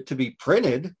be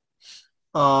printed,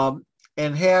 and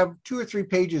have 2 or 3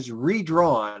 pages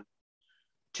redrawn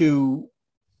to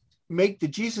make the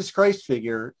Jesus Christ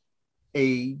figure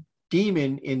a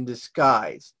demon in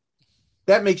disguise.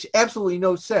 That makes absolutely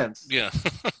no sense. Yeah.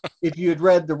 If you had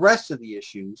read the rest of the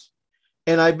issues.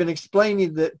 And I've been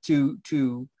explaining that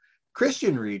to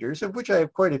Christian readers, of which I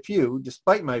have quite a few,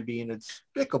 despite my being a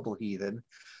despicable heathen.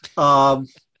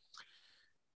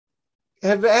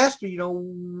 have asked me,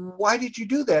 why did you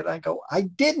do that? And I go, I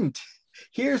didn't.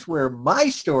 Here's where my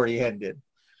story ended.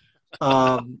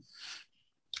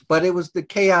 But it was the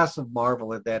chaos of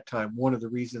Marvel at that time. One of the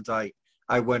reasons I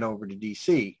went over to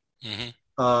DC.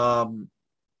 Mm-hmm.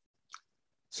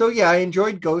 So yeah, I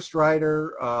enjoyed Ghost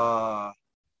Rider. I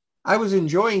was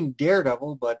enjoying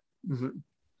Daredevil, but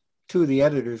two of the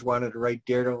editors wanted to write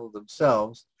Daredevil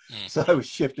themselves. So I was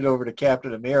shifted over to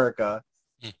Captain America,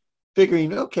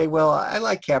 figuring, okay, well, I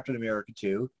like Captain America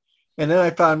too. And then I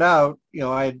found out,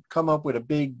 I had come up with a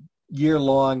big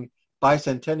year-long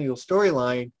bicentennial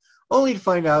storyline, only to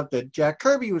find out that Jack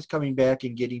Kirby was coming back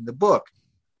and getting the book,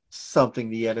 something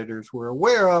the editors were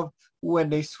aware of when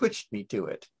they switched me to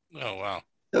it. Oh, wow.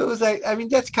 So it was like,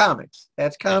 that's comics.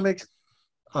 That's comics.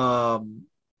 I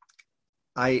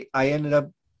ended up,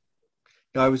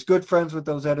 I was good friends with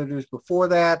those editors before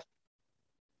that.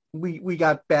 We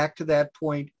got back to that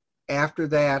point after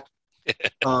that.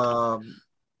 But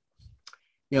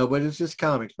it's just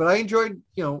comics. But I enjoyed,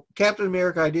 Captain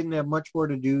America. I didn't have much more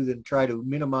to do than try to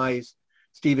minimize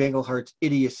Steve Englehart's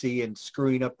idiocy and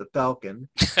screwing up the Falcon.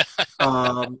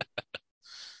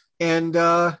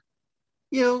 There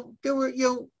were,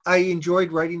 I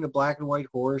enjoyed writing the black and white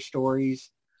horror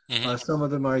stories. Mm-hmm. Some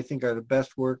of them I think are the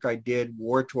best work I did.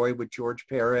 War Toy with George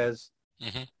Perez.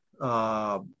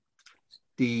 Mm-hmm.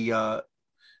 The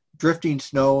Drifting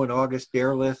Snow and August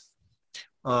Derleth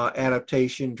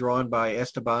adaptation drawn by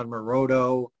Esteban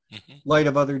Maroto. Mm-hmm. Light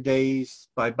of Other Days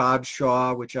by Bob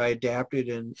Shaw, which I adapted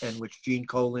and which Gene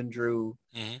Colan drew.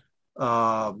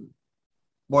 Mm-hmm.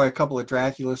 A couple of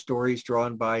Dracula stories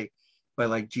drawn by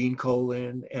like Gene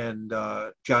Colan and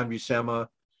John Buscema.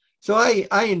 So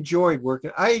I enjoyed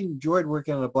working. I enjoyed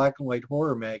working on the black and white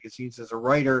horror magazines as a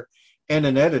writer and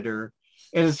an editor.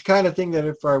 And it's the kind of thing that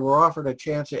if I were offered a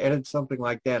chance to edit something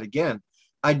like that again,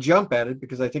 I'd jump at it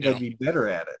because I think I'd be better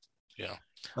at it. Yeah.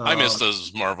 I miss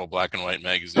those Marvel black and white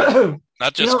magazines.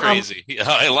 Not just crazy.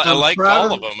 I like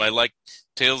all of them. I like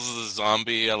Tales of the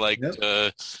Zombie. I liked,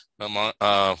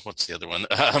 what's the other one?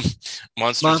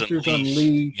 Monsters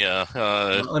Unleashed. Yeah.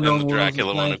 And the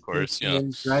Dracula one, of course. Yeah.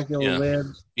 Dracula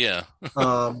Lives. Yeah.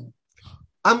 That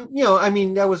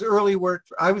was early work.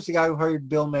 I was the guy who hired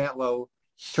Bill Matlow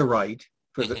to write.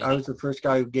 I was the first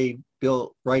guy who gave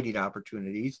Bill writing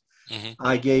opportunities. Mm-hmm.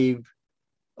 I gave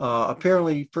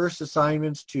apparently first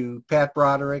assignments to Pat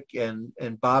Broderick and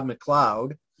Bob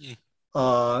McLeod.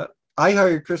 I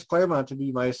hired Chris Claremont to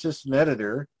be my assistant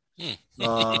editor,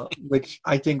 which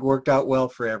I think worked out well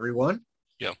for everyone.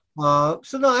 Yeah. I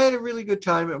had a really good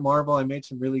time at Marvel. I made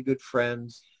some really good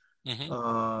friends. Mm-hmm.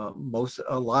 A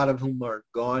lot of whom are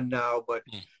gone now, but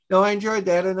I enjoyed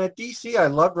that. And at DC, I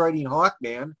loved writing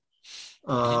Hawkman.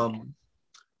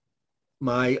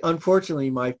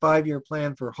 Unfortunately, my 5-year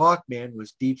plan for Hawkman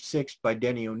was Deep Six by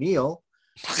Denny O'Neil,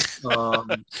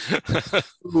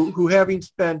 who having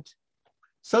spent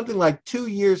something like 2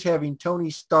 years having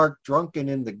Tony Stark drunken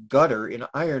in the gutter in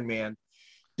Iron Man,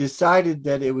 decided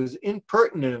that it was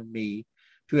impertinent of me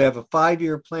to have a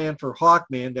 5-year plan for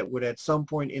Hawkman that would at some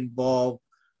point involve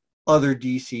other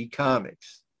DC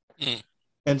comics.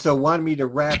 And so wanted me to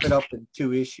wrap it up in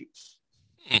 2 issues,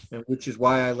 which is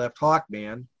why I left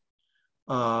Hawkman.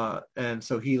 And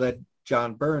so he let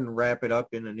John Byrne wrap it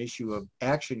up in an issue of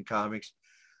Action Comics,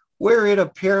 wherein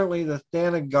apparently the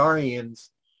Thanagarians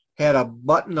had a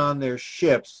button on their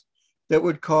ships that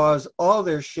would cause all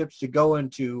their ships to go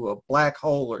into a black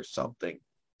hole or something.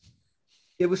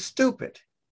 It was stupid.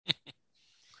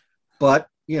 But,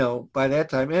 by that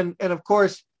time, and of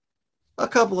course, a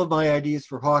couple of my ideas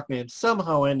for Hawkman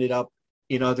somehow ended up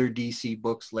in other DC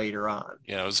books later on.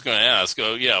 Yeah, I was going to ask,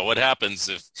 what happens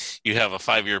if you have a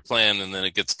 5-year plan and then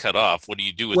it gets cut off? What do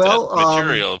you do with that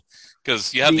material?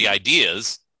 Because you have the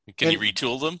ideas. Can you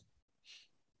retool them?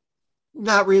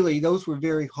 Not really. Those were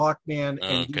very Hawkman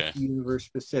and DC Universe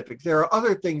specific. There are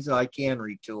other things that I can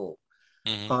retool.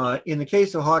 Mm-hmm. In the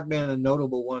case of Hawkman, the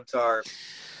notable ones are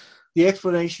the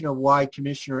explanation of why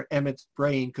Commissioner Emmett's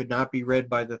brain could not be read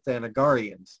by the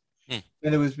Thanagarians.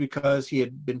 And it was because he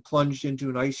had been plunged into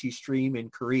an icy stream in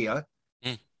Korea,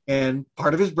 and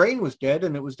part of his brain was dead,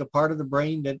 and it was the part of the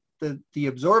brain that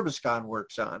the Absorbiscon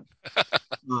works on.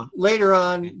 Later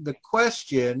on, the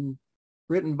Question,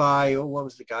 written by, what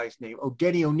was the guy's name?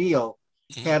 Denny O'Neil,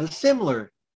 had a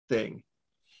similar thing.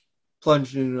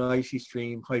 Plunged into an icy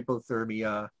stream,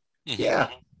 hypothermia. Yeah,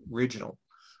 original.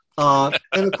 And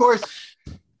of course,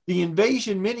 the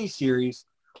Invasion miniseries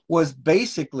was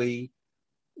basically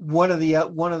one of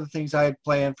the things I had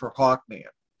planned for Hawkman.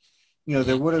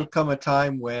 There would have come a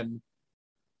time when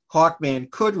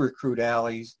Hawkman could recruit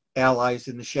allies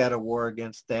in the Shadow War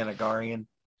against Thanagarian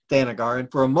Thanagar,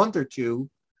 and for a month or two,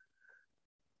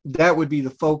 that would be the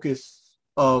focus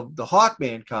of the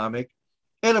Hawkman comic,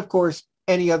 and of course,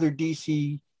 any other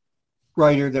DC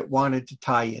writer that wanted to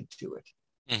tie into it.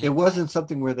 Mm-hmm. It wasn't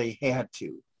something where they had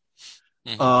to.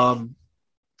 Mm-hmm.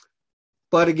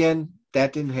 But again,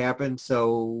 that didn't happen.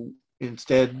 So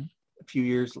instead,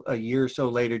 a year or so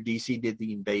later, DC did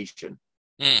the Invasion.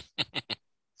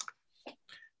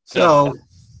 So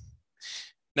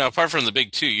now, apart from the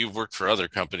big two, you've worked for other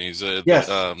companies. Yes.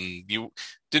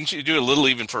 Didn't you do a little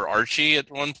even for Archie at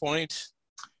one point?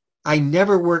 I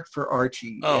never worked for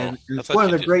Archie, and it's one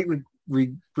of the great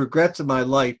regrets of my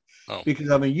life because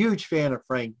I'm a huge fan of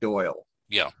Frank Doyle.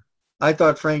 Yeah. I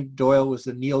thought Frank Doyle was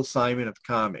the Neil Simon of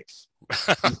comics.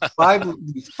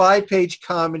 These 5-page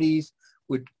comedies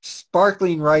with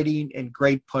sparkling writing and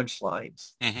great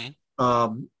punchlines. Mm-hmm.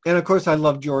 And of course, I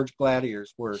love George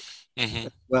Gladier's work as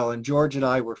well. And George and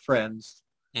I were friends.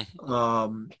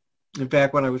 Mm-hmm. In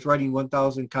fact, when I was writing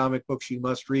 1,000 comic books you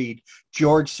must read,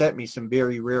 George sent me some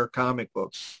very rare comic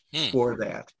books for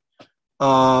that.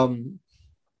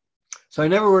 So I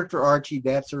never worked for Archie.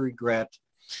 That's a regret.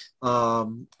 I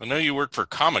know you worked for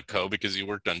Comico because you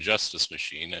worked on Justice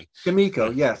Machine and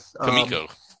Comico, yes. Comico.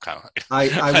 I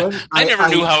never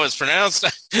knew how it's pronounced.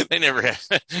 They never had.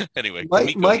 Anyway,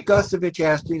 Mike Gustovich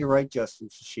asked me to write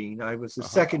Justice Machine. I was the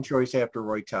second choice after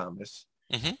Roy Thomas.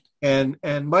 Mm-hmm.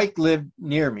 And Mike lived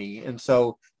near me, and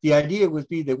so the idea would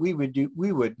be that we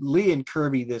would Lee and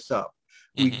Kirby this up.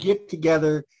 We'd get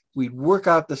together, we'd work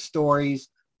out the stories.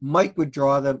 Mike would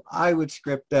draw them, I would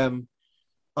script them,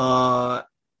 and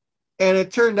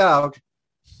it turned out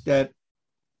that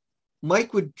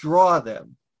Mike would draw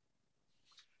them.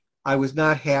 I was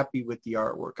not happy with the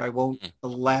artwork. I won't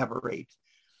elaborate.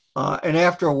 And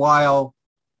after a while,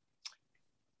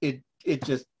 I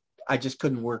just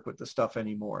couldn't work with the stuff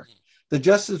anymore. The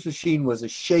Justice Machine was a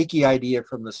shaky idea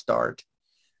from the start.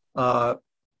 From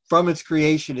its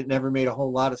creation, it never made a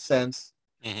whole lot of sense.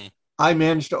 Mm-hmm. I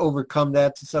managed to overcome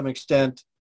that to some extent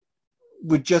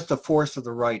with just the force of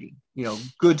the writing. You know,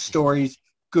 good stories,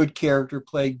 good character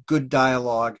play, good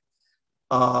dialogue.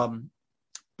 But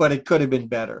it could have been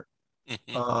better.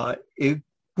 Mm-hmm. It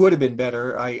would have been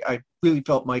better. I really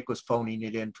felt Mike was phoning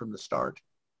it in from the start.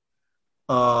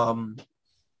 And,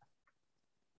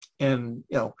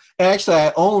 you know, actually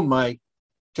I own my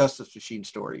Justice Machine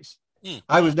stories.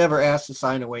 I was never asked to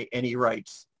sign away any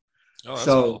rights.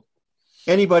 So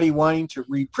anybody wanting to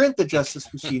reprint the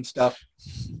Justice Machine stuff,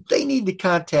 they need to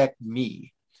contact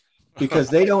me because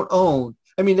they don't own,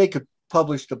 I mean, they could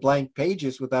publish the blank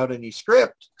pages without any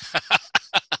script,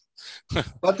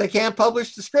 but they can't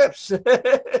publish the scripts.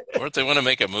 Or if they want to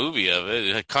make a movie of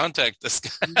it, contact this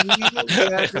guy.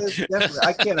 Definitely.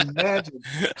 I can't imagine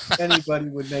anybody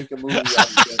would make a movie out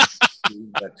of this.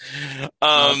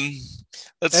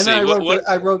 Let's see.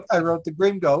 I wrote The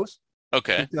Grim Ghost.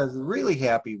 Okay. Which I was really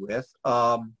happy with.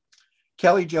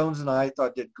 Kelly Jones and I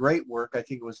thought did great work. I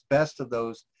think it was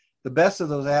the best of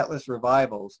those Atlas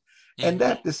revivals. Mm-hmm. And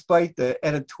that despite the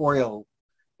editorial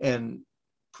and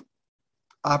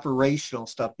operational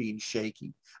stuff being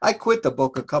shaky. I quit the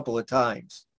book a couple of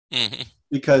times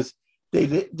because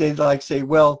they'd like say,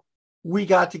 well, we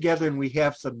got together and we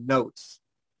have some notes.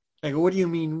 I go, what do you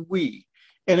mean we?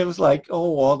 And it was like,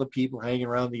 oh, all the people hanging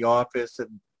around the office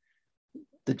and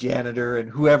the janitor and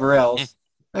whoever else.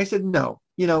 I said, no,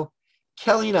 you know,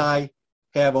 Kelly and I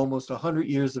have almost 100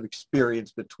 years of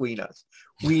experience between us.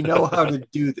 We know how to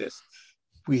do this.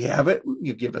 We have it.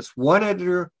 You give us one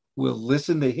editor, we'll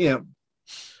listen to him.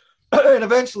 And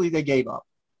eventually they gave up.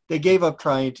 They gave up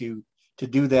trying to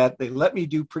do that. They let me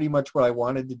do pretty much what I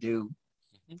wanted to do.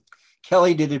 Mm-hmm.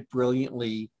 Kelly did it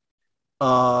brilliantly.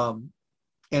 And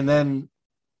then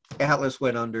Atlas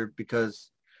went under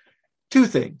because two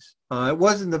things. It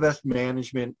wasn't the best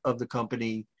management of the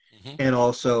company, and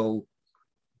also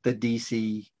the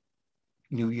DC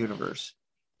New Universe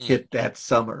hit that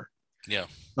summer. Yeah.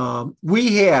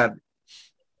 Kelly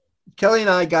and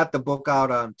I got the book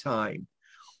out on time.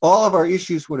 All of our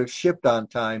issues would have shipped on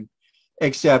time,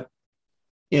 except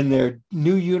in their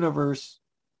New Universe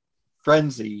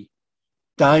frenzy,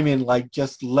 Diamond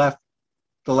just left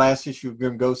the last issue of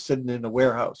Grim Ghost sitting in the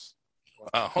warehouse.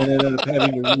 Wow. And ended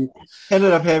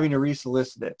up having to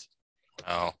resolicit it.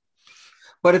 Wow.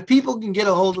 But if people can get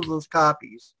a hold of those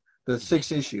copies, the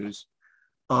 6 issues,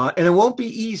 and it won't be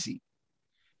easy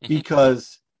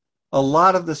because a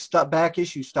lot of the back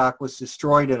issue stock was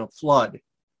destroyed in a flood.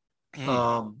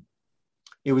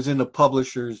 It was in the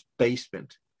publisher's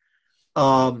basement.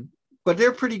 But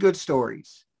they're pretty good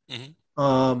stories. In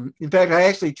fact, I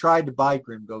actually tried to buy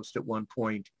Grim Ghost at one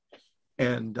point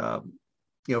and,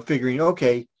 figuring,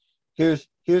 okay, here's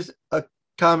a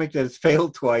comic that has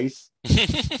failed twice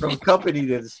from a company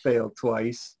that has failed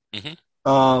twice.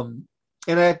 And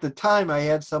at the time, I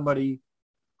had somebody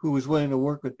who was willing to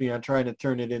work with me on trying to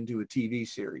turn it into a TV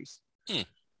series.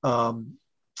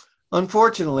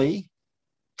 Unfortunately,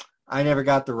 I never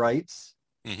got the rights,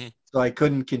 so I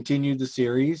couldn't continue the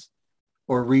series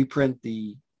or reprint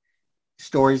the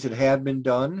stories that had been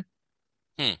done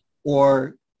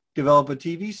or develop a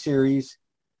TV series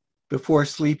before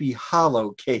Sleepy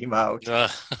Hollow came out. Wow.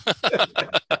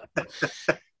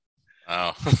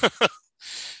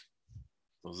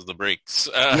 Those are the breaks.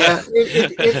 Yeah,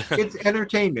 it's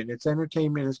entertainment. It's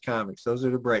entertainment as comics. Those are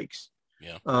the breaks.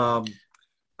 Yeah.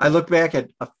 I look back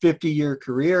at a 50-year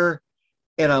career,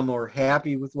 and I'm more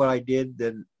happy with what I did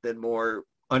than more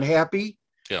unhappy.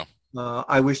 Yeah.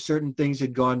 I wish certain things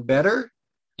had gone better,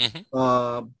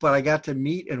 but I got to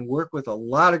meet and work with a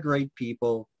lot of great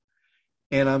people,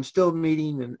 and I'm still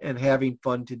meeting and having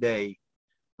fun today.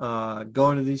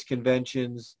 Going to these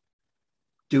conventions,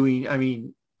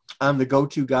 I'm the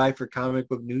go-to guy for comic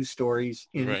book news stories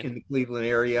in the Cleveland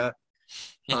area.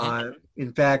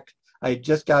 In fact, I had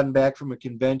just gotten back from a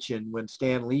convention when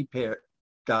Stan Lee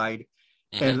died,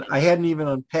 and I hadn't even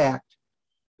unpacked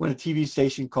when a TV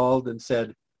station called and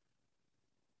said,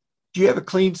 "Do you have a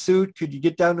clean suit? Could you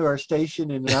get down to our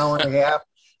station in an hour and a half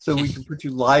so we can put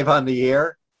you live on the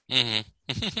air?" I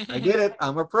did it.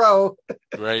 I'm a pro.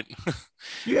 Right.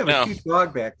 You have a cute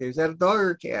dog back there. Is that a dog or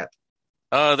a cat?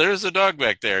 There's a dog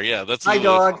back there. Yeah, that's Hi, Lulu.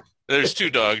 dog. There's two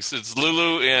dogs. It's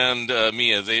Lulu and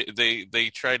Mia.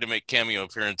 They try to make cameo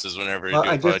appearances whenever I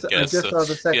do a podcast. I just saw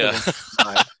the second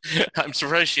one. I'm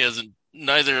surprised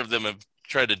neither of them have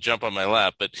tried to jump on my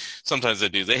lap, but sometimes they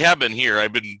do. They have been here.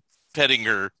 I've been petting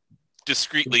her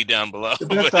discreetly down below. The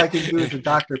best I can do is a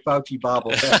Dr. Fauci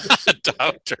bobblehead.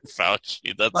 Dr.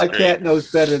 Fauci, that's my great. cat knows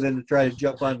better than to try to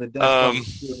jump on the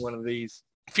desk doing one of these.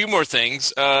 A few more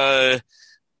things.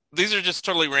 These are just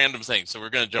totally random things, so we're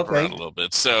going to jump around a little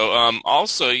bit. So,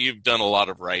 also, you've done a lot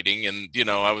of writing, and,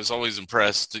 I was always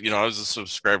impressed. I was a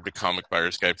subscriber to Comic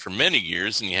Buyer's Guide for many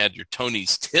years, and you had your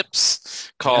Tony's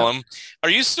Tips column. Yeah. Are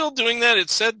you still doing that? It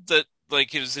said that,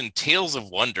 it was in Tales of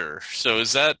Wonder. So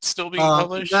is that still being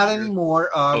published? Not anymore.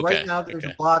 Right now, there's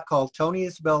a blog called Tony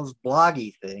Isabel's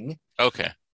Bloggy Thing. Okay.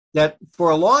 That, for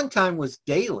a long time, was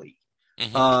daily.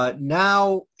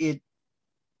 Now,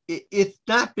 it's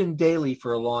not been daily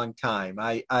for a long time.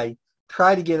 I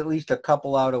try to get at least a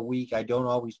couple out a week. I don't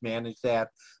always manage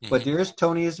that. But there's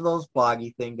Tony Isabel's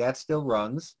Bloggy Thing. That still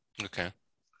runs. Okay.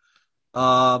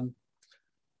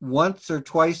 Once or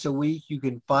twice a week, you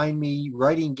can find me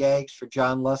writing gags for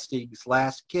John Lustig's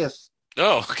Last Kiss.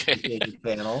 Oh, okay.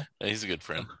 Panel. He's a good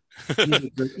friend.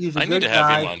 He's a I need to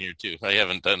have him on here, too. I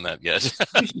haven't done that yet.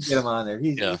 You should get him on there.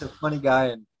 He's a funny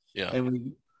guy,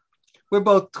 and we're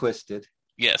both twisted.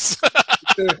 Yes.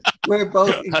 We're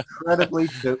both incredibly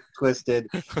twisted,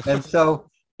 and so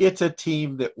it's a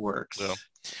team that works. So,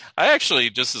 I actually,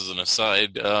 just as an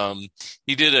aside,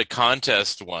 he did a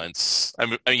contest once.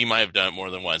 You might have done it more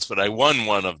than once, but I won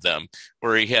one of them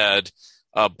where he had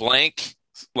a blank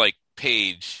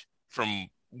page from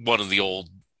one of the old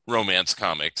romance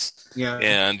comics,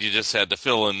 and you just had to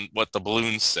fill in what the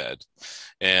balloons said,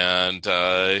 and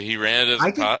he ran it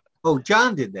as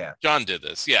John did that. John did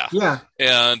this, yeah.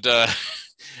 And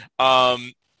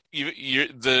you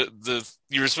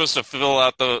were supposed to fill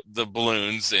out the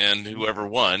balloons, and whoever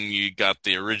won, you got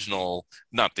the original,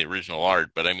 not the original art,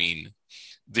 but I mean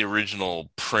the original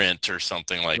print or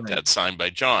something like that, signed by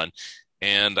John.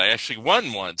 And I actually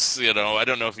won once. I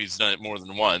don't know if he's done it more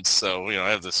than once. So I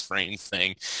have this frame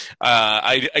thing.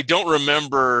 I don't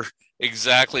remember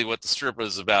exactly what the strip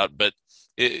was about, but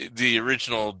the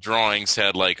original drawings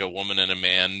had a woman and a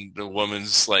man. The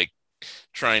woman's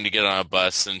trying to get on a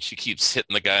bus, and she keeps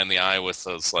hitting the guy in the eye with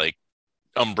those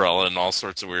umbrella and all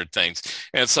sorts of weird things.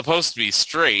 And it's supposed to be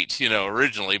straight,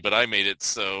 originally, but I made it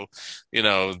so,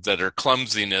 that her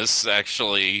clumsiness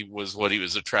actually was what he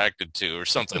was attracted to or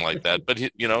something like that. But,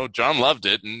 John loved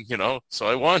it, and, so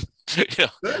I won.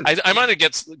 I might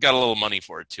have got a little money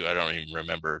for it, too. I don't even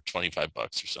remember, $25 or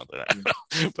something. I don't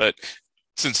know. But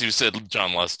since you said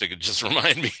John Lustig, it just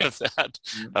reminded me of that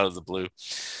out of the blue.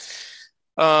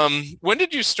 When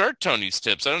did you start Tony's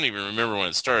Tips? I don't even remember when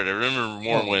it started. I remember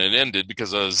more when it ended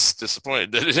because I was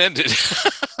disappointed that it ended.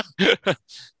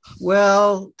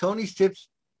 Well, Tony's Tips,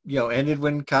 ended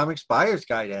when Comics Buyer's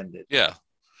Guide ended. Yeah.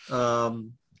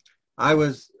 I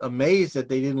was amazed that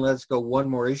they didn't let us go one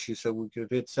more issue so we could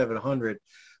have hit 700.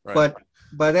 Right. But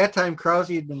by that time, Krause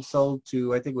had been sold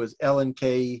to, I think it was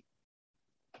L&K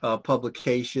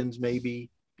Publications, maybe.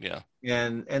 Yeah.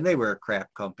 And they were a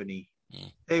crap company.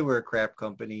 They were a crap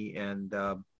company, and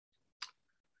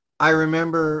I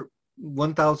remember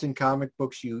 1,000 Comic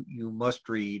Books You Must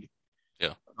Read.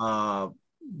 Yeah.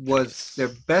 Was their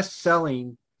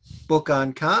best-selling book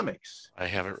on comics. I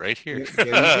have it right here.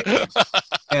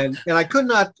 and I could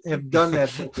not have done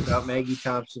that book without Maggie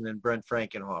Thompson and Brent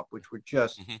Frankenhoff, which were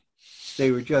just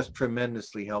they were just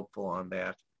tremendously helpful on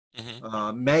that.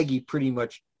 Maggie pretty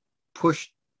much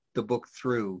pushed the book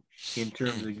through in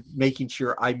terms of making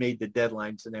sure I made the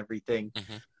deadlines and everything.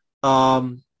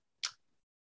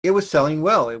 It was selling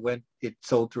well. It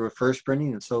sold through a first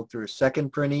printing and sold through a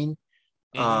second printing.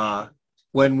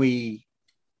 When we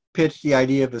pitched the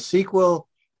idea of a sequel,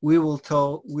 we were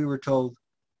told,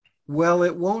 well,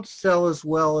 it won't sell as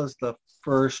well as the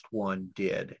first one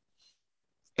did.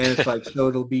 And it's like, so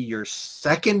it'll be your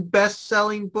second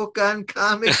best-selling book on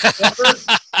comics ever?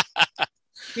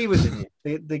 He was an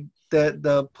idiot.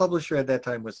 The publisher at that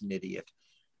time was an idiot.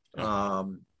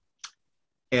 And,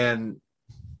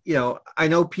 you know, I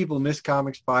know people miss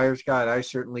Comics Buyer's Guide. I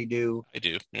certainly do. I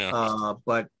do, yeah.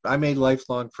 But I made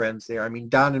lifelong friends there. I mean,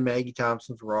 Don and Maggie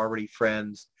Thompsons were already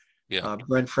friends. Yeah.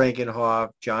 Brent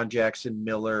Frankenhoff, John Jackson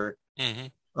Miller,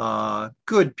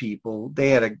 good people.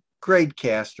 They had a great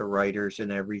cast of writers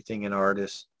and everything and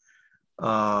artists.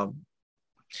 I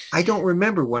don't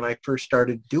remember when I first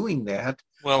started doing that.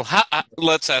 Well,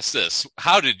 let's ask this.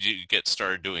 How did you get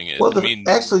started doing it? Well,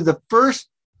 actually, the first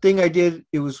thing I did,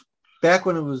 it was back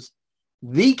when it was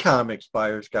the Comics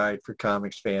Buyer's Guide for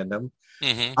Comics Fandom.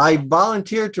 I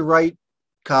volunteered to write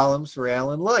columns for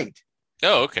Alan Light.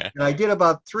 Oh, okay. And I did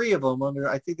about 3 of them under,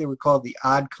 I think they were called the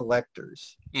Odd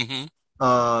Collectors.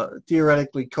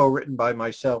 Theoretically co-written by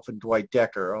myself and Dwight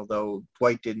Decker, although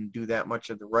Dwight didn't do that much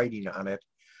of the writing on it.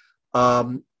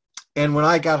 And when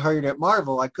I got hired at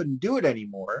Marvel, I couldn't do it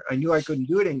anymore. I knew I couldn't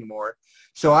do it anymore.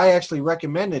 So I actually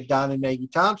recommended Don and Maggie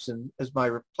Thompson as my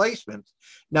replacement.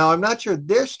 Now, I'm not sure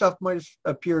their stuff might have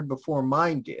appeared before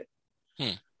mine did.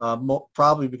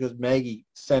 Probably because Maggie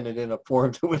sent it in a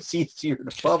form that was easier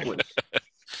to publish.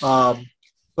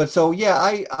 But so, yeah,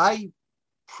 I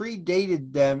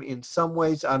predated them in some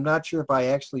ways. I'm not sure if I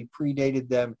actually predated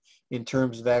them in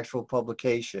terms of actual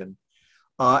publication.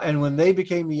 And when they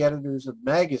became the editors of the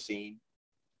magazine,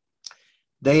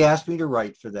 they asked me to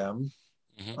write for them.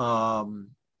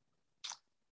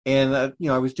 And, you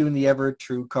know, I was doing the Everett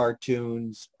True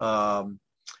cartoons. I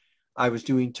was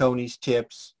doing Tony's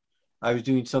Tips. I was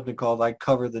doing something called I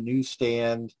Cover the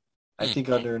Newsstand, I think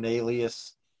under an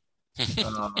alias.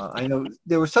 I know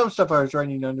there was some stuff I was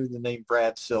writing under the name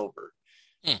Brad Silver.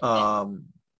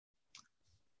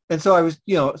 And so I was,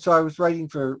 you know, I was writing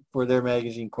for their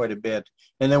magazine quite a bit.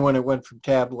 And then when it went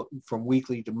from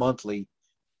weekly to monthly,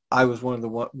 I was one of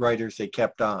the writers they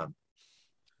kept on.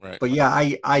 Right. But yeah,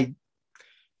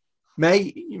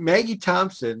 Maggie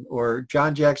Thompson or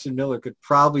John Jackson Miller could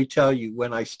probably tell you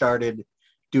when I started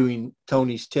doing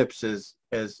Tony's Tips as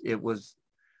it was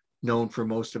known for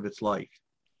most of its life.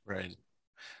 Right.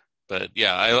 But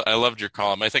yeah, I loved your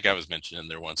column. I think I was mentioned in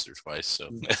there once or twice, so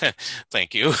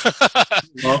thank you.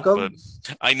 Welcome. But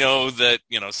I know that,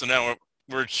 you know, so now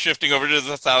we're shifting over to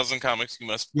the 1,000 Comics You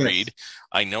Must Read.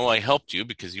 I know I helped you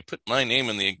because you put my name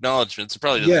in the acknowledgments. It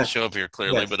probably doesn't show up here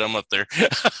clearly, but I'm up there.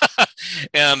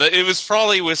 And it was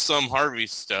probably with some Harvey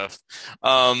stuff,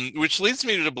 which leads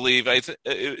me to believe,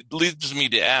 it leads me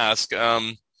to ask,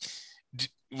 well,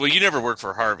 you never worked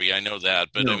for Harvey, I know that,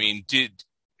 but no. I mean,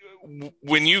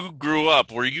 when you grew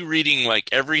up, were you reading like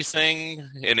everything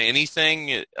and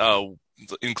anything,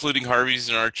 including Harvey's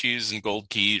and Archie's and Gold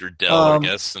Key or Dell, I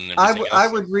guess, and everything else? I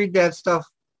would read that stuff.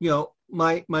 You know,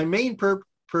 my main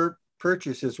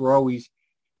purchases were always,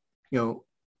 you know,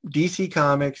 DC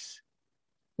Comics.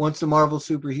 Once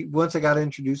I got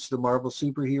introduced to the Marvel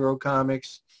superhero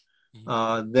comics,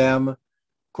 them, of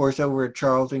course, over at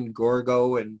Charlton,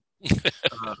 Gorgo and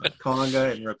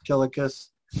Conga and Reptilicus.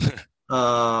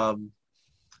 The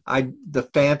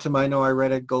Phantom, I know I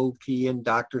read at Gold Key and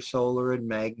Dr. Solar and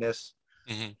Magnus.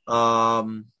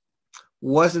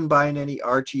 Wasn't buying any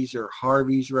Archies or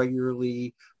Harveys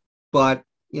regularly, but,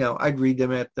 you know, I'd read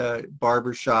them at the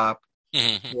barber shop.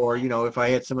 Or, you know, if I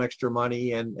had some extra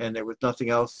money and there was nothing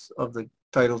else of the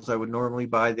titles I would normally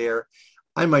buy there,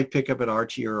 I might pick up an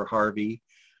Archie or a Harvey.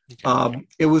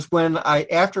 It was when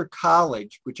after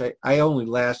college, which I only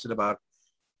lasted about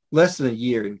less than a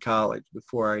year in college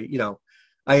before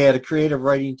I had a creative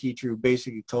writing teacher who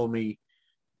basically told me,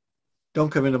 don't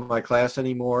come into my class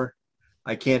anymore.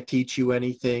 I can't teach you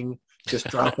anything. Just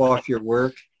drop off your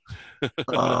work.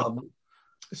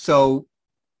 So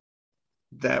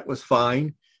that was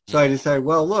fine. So I decided,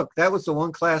 well, look, that was the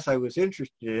one class I was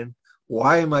interested in.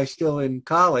 Why am I still in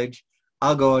college?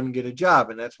 I'll go out and get a job.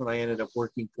 And that's when I ended up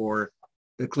working for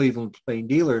the Cleveland Plain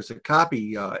Dealer as a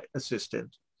copy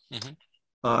assistant. Mm-hmm.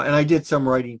 And I did some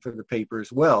writing for the paper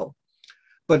as well.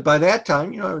 But by that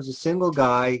time, I was a single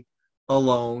guy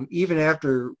alone. Even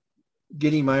after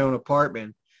getting my own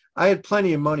apartment, I had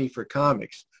plenty of money for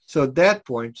comics. So at that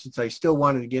point, since I still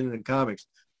wanted to get into comics,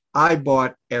 I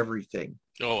bought everything.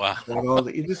 Oh, wow.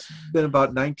 This has been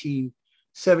about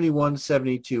 1971,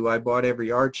 72. I bought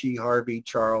every Archie, Harvey,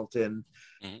 Charlton.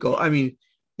 Mm-hmm.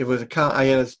 It was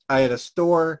I had a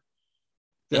store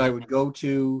that I would go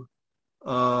to,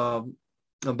 a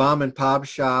mom and pop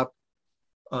shop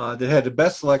that had the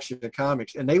best selection of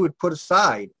comics, and they would put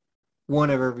aside one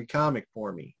of every comic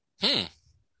for me.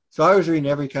 So I was reading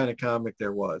every kind of comic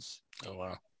there was. Oh,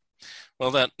 wow.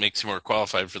 Well, that makes you more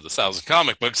qualified for the 1,000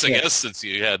 comic books, I guess, since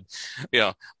you had,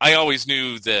 I always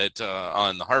knew that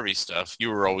on the Harvey stuff,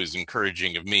 you were always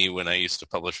encouraging of me when I used to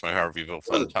publish my Harveyville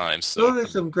Fun Times. So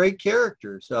there's some great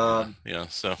characters. So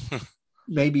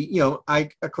maybe, I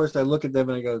look at them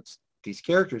and I go, these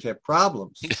characters have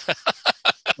problems.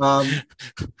 Well,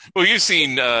 you've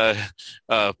seen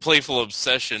Playful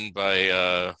Obsession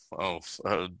by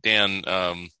Dan.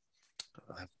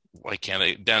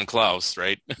 Dan Klaus,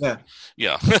 right? Yeah.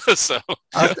 Yeah. So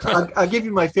I'll give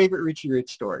you my favorite Richie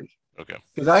Rich story. Okay.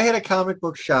 Because I had a comic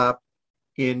book shop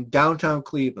in downtown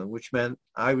Cleveland, which meant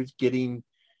I was getting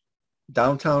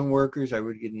downtown workers, I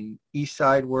was getting east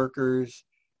side workers,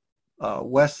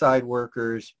 west side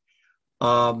workers,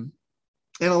 and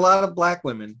a lot of black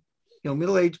women,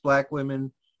 middle-aged black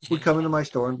women would come into my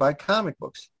store and buy comic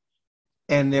books.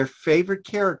 And their favorite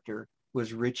character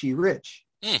was Richie Rich.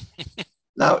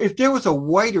 Now, if there was a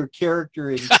whiter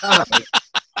character in comics,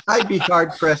 I'd be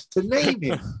hard-pressed to name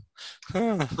him.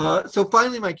 So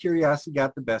finally, my curiosity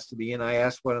got the best of me, and I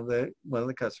asked one of the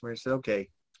customers,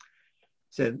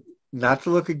 said, not to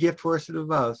look a gift horse in the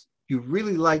mouth, you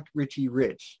really like Richie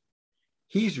Rich.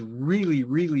 He's really,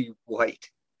 really white.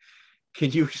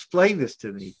 Can you explain this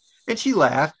to me? And she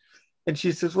laughed, and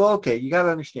she says, well, okay, you got to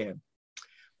understand.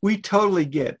 We totally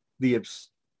get the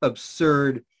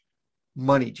absurd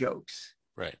money jokes.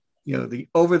 Right. The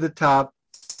over-the-top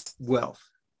wealth.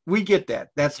 We get that.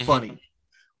 That's funny.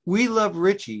 We love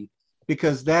Richie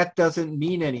because that doesn't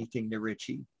mean anything to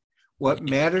Richie. What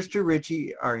matters to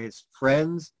Richie are his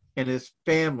friends and his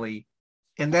family,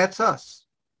 and that's us.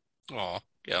 Oh,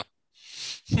 yeah.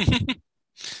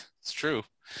 It's true.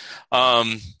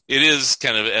 It is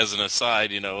kind of, as an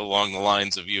aside, along the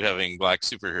lines of you having black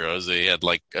superheroes, they had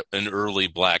like an early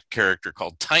black character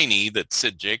called Tiny that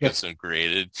Sid Jacobson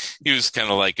created. He was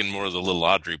kind of like in more of the Little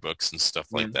Audrey books and stuff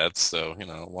like that. So,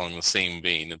 along the same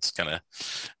vein, it's kind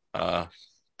of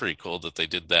pretty cool that they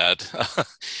did that.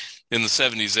 In the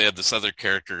 70s, they had this other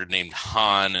character named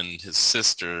Han and his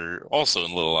sister, also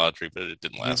in Little Audrey, but it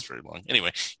didn't last very long.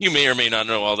 Anyway, you may or may not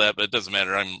know all that, but it doesn't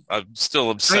matter. I'm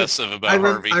still obsessive about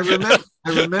Harvey. I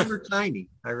remember Tiny.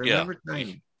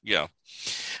 Tiny. Yeah.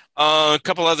 A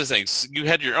couple other things. You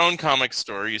had your own comic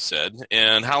store, you said,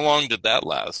 and how long did that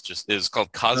last? It's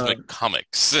called Cosmic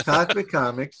Comics. Cosmic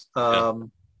Comics.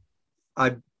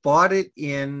 I bought it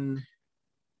in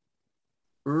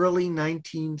early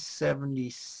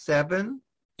 1977,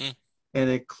 and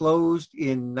it closed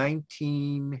in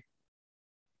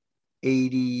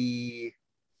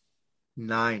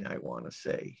 1989, I want to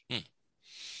say.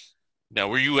 Now,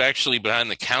 were you actually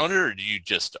behind the counter, or do you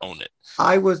just own it?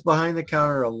 I was behind the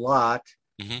counter a lot.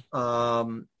 I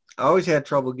always had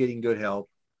trouble getting good help.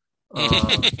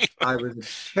 I was a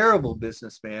terrible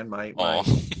businessman.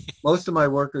 Most of my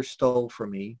workers stole from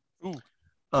me.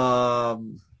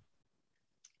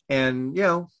 And,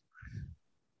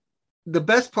 the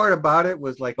best part about it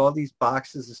was like all these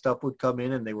boxes of stuff would come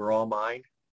in and they were all mine.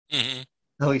 At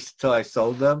least until I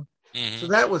sold them. So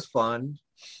that was fun.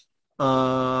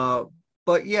 But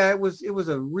yeah, it was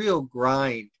a real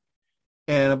grind.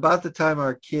 And about the time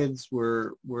our kids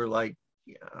were like,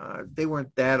 they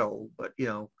weren't that old, but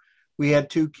we had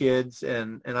 2 kids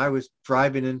and I was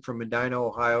driving in from Medina,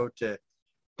 Ohio to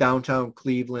downtown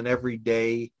Cleveland every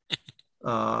day.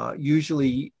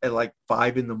 Usually at like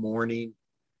 5 in the morning.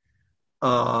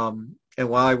 And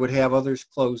while I would have others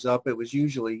close up, it was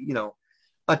usually,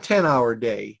 a 10-hour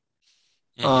day.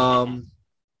 And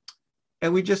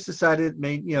we just decided,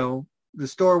 the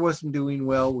store wasn't doing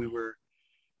well. We were,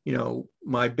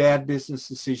 my bad business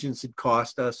decisions had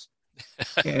cost us.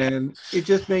 And it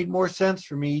just made more sense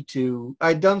for me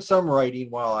I'd done some writing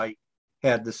while I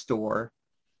had the store,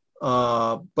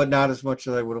 but not as much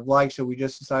as I would have liked. So we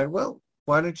just decided, well,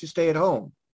 why don't you stay at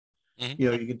home?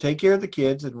 You can take care of the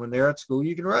kids, and when they're at school,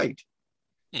 you can write.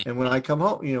 And when I come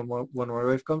home, when my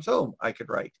wife comes home, I could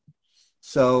write.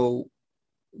 So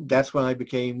that's when I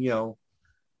became,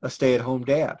 a stay-at-home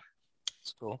dad.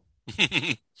 That's cool.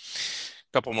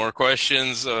 Couple more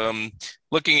questions.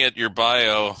 Looking at your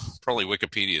bio, probably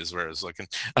Wikipedia is where I was looking.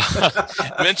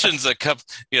 Mentions a couple,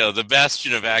 the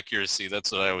bastion of accuracy.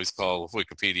 That's what I always call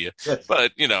Wikipedia. Yes.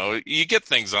 But you get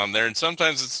things on there, and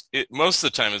sometimes most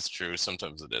of the time it's true,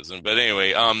 sometimes it isn't. But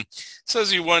anyway, it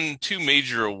says you won 2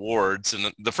 major awards,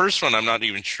 and the first one I'm not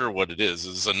even sure what it is.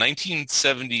 It's a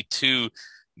 1972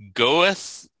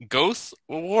 Goethe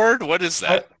Award. What is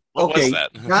that? What was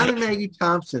that? John and Maggie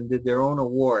Thompson did their own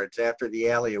awards after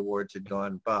the Alley Awards had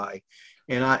gone by,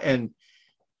 and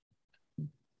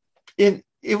it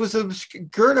was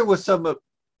Goethe was some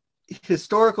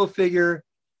historical figure.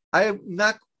 I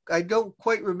don't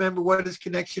quite remember what his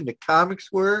connection to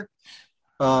comics were.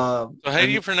 So how do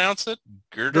you pronounce it?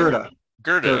 Goethe.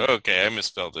 Goethe. Okay, I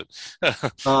misspelled it.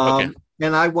 Okay.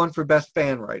 And I won for best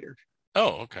fan writer.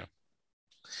 Oh, okay.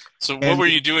 So what were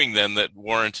you doing then that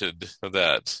warranted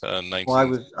that?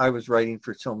 Well, I was writing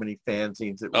for so many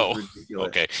fanzines. It was ridiculous.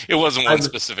 Okay. It wasn't one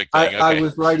specific thing. Okay. I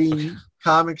was writing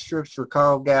comic strips for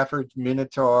Carl Gafford's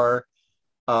Minotaur.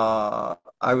 I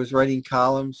was writing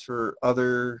columns for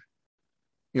other,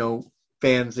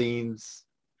 fanzines.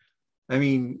 I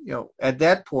mean, at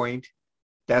that point,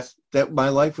 that my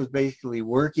life was basically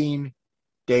working,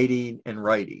 dating, and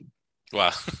writing.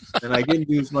 Wow. And I didn't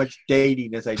do as much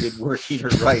dating as I did working or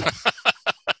writing.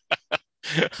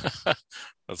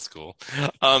 That's cool.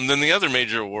 Then the other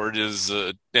major award is,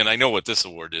 and I know what this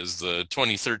award is, the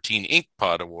 2013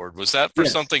 Inkpot Award. Was that for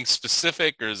something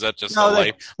specific, or is that just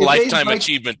a lifetime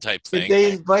achievement type thing? If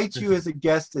they invite you as a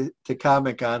guest to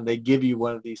Comic-Con, they give you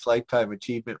one of these lifetime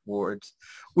achievement awards,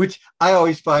 which I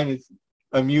always find is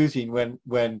amusing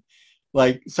when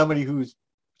like somebody who's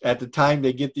at the time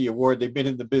they get the award, they've been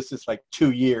in the business like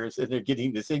 2 years, and they're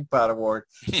getting this Inkpot Award,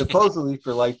 supposedly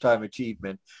for lifetime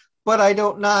achievement. But I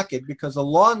don't knock it, because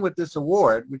along with this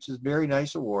award, which is a very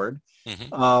nice award,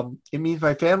 it means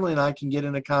my family and I can get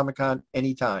into Comic-Con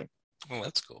anytime. Oh,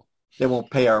 that's cool. They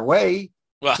won't pay our way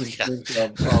in terms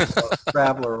of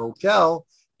travel or hotel,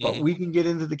 but we can get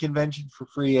into the convention for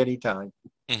free anytime.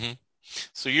 Mm-hmm.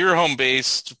 So you're home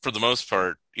based for the most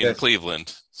part in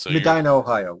Cleveland. So Medina,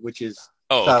 Ohio, which is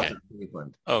south of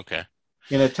Cleveland. Okay.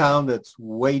 In a town that's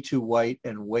way too white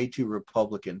and way too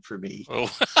Republican for me.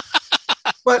 Oh.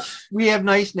 But we have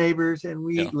nice neighbors, and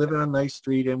we live on a nice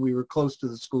street, and we were close to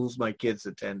the schools my kids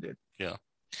attended. Yeah.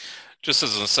 Just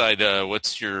as an aside,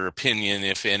 what's your opinion,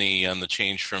 if any, on the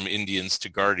change from Indians to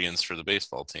Guardians for the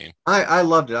baseball team? I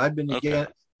loved it.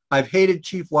 I've hated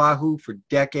Chief Wahoo for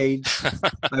decades.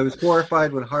 I was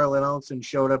horrified when Harlan Ellison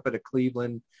showed up at a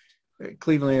Cleveland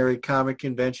area comic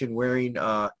convention wearing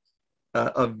a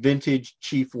vintage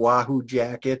Chief Wahoo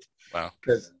jacket. Wow.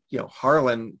 Because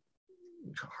Harlan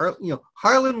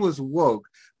was woke,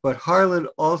 but Harlan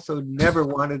also never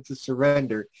wanted to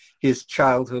surrender his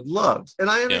childhood loves. And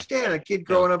I understand a kid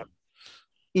growing up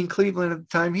in Cleveland at the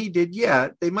time he did. Yeah,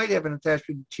 they might have an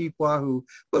attachment to Chief Wahoo,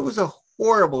 but it was a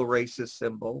horrible racist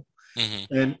symbol.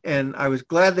 Mm-hmm. And I was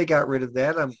glad they got rid of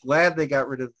that. I'm glad they got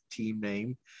rid of the team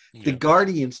name. Yeah. The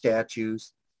Guardian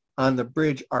statues on the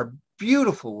bridge are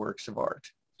beautiful works of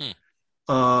art.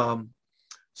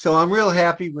 So I'm real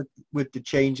happy with the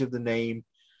change of the name,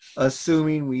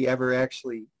 assuming we ever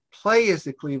actually play as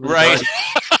the Cleveland Guardians.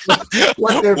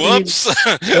 What there Whoops.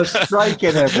 A strike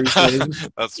and everything.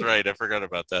 That's right. I forgot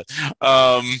about that.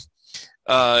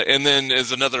 And then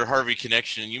as another Harvey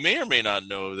connection, you may or may not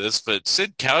know this, but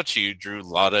Sid Cauchy drew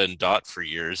Lotta and Dot for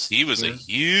years. He was a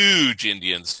huge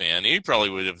Indians fan. He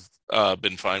probably would have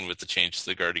been fine with the change to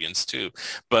the Guardians too.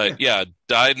 But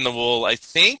dyed in the wool. I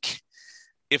think,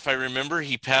 if I remember,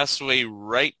 he passed away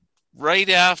right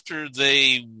after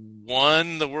they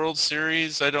won the World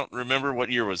Series. I don't remember,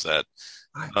 what year was that.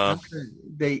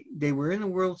 They were in the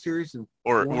World Series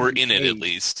or were in it at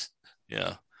least.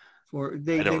 Yeah.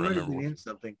 They might have been in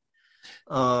something.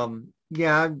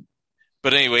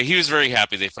 But anyway, he was very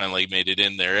happy they finally made it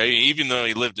in there. Even though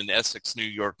he lived in Essex, New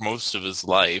York most of his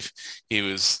life, he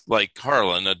was, like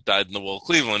Harlan, a dyed-in-the-wool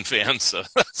Cleveland fan. So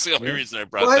that's the only reason I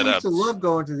brought that up. I used to love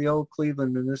going to the old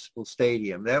Cleveland Municipal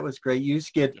Stadium. That was great. You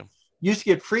used to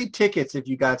get free tickets if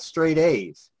you got straight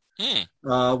A's,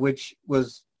 which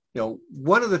was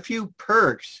one of the few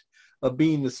perks of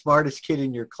being the smartest kid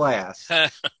in your class,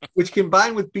 which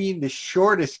combined with being the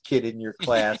shortest kid in your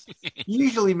class,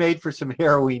 usually made for some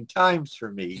harrowing times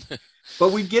for me.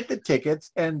 But we'd get the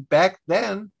tickets, and back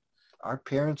then, our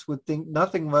parents would think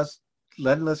nothing of us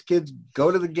letting us kids go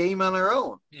to the game on our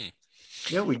own.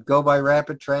 We'd go by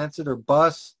rapid transit or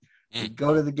bus. We'd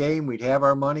go to the game. We'd have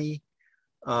our money.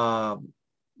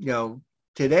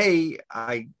 today,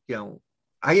 I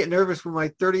get nervous when my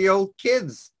 30-year-old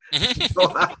kids go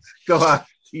out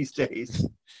these days.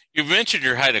 You mentioned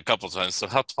your height a couple times, so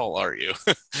how tall are you?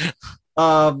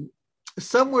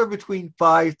 Somewhere between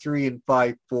 5'3" and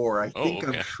 5'4". I think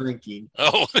okay. I'm shrinking.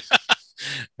 Oh,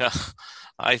 yeah.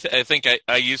 I think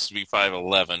I used to be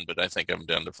 5'11", but I think I'm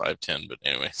down to 5'10". But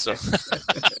anyway, so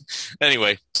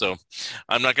so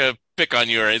I'm not gonna pick on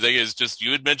you or anything. It's just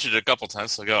you had mentioned it a couple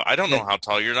times. So I go, I don't know how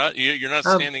tall you're not. You're not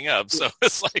standing up. So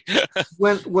it's like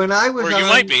when I was, or you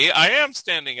might be. I am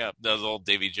standing up. That was old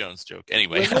Davy Jones joke.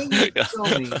 Anyway, when they were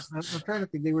filming, I'm trying to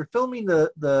think. They were filming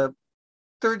the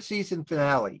third season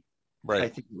finale. Right. I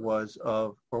think it was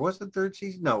or was it third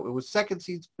season? No, it was second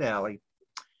season finale.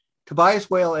 Tobias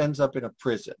Whale ends up in a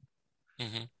prison,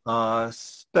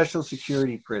 special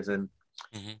security prison,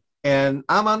 and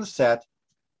I'm on the set.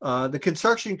 The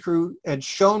construction crew had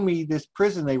shown me this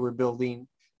prison they were building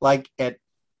like at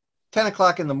 10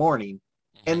 o'clock in the morning,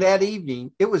 and that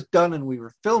evening it was done and we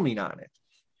were filming on it.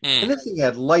 And this thing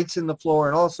had lights in the floor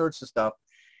and all sorts of stuff.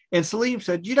 And Salim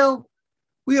said,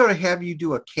 we ought to have you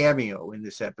do a cameo in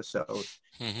this episode.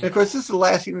 And of course, this is the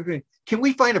last thing we're going to. Can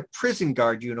we find a prison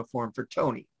guard uniform for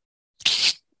Tony?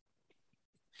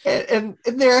 And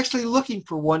they're actually looking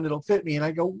for one that'll fit me. And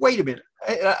I go, wait a minute.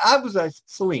 I was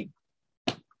Salim.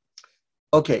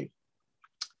 Okay,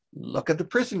 look at the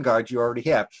prison guards you already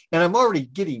have. And I'm already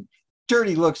getting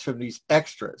dirty looks from these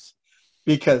extras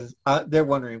because they're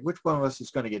wondering which one of us is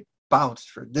going to get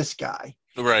bounced for this guy.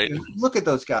 Right. And look at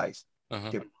those guys.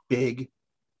 They're big.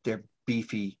 They're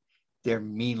beefy. They're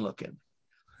mean looking.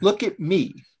 Look at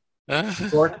me.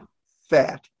 Short,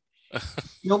 fat.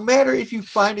 No matter if you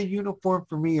find a uniform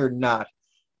for me or not,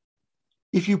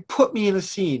 if you put me in a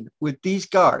scene with these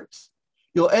guards,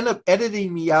 you'll end up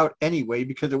editing me out anyway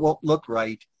because it won't look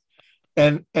right.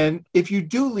 And if you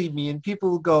do leave me in,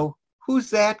 people will go, who's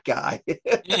that guy?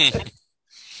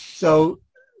 So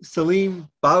Salim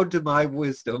bowed to my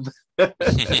wisdom and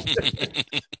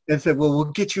said, well,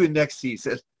 we'll get you in next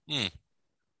season.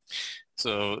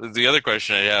 So the other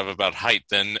question I have about height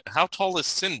then, how tall is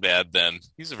Sinbad then?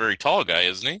 He's a very tall guy,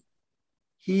 isn't he?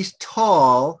 He's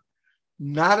tall,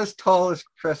 not as tall as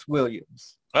Cress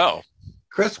Williams. Oh.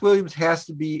 Cress Williams has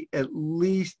to be at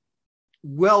least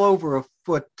well over a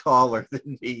foot taller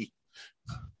than me.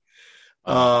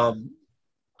 But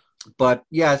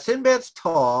yeah, Sinbad's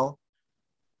tall.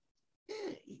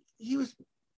 He's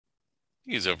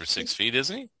over 6 feet,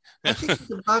 isn't he? I think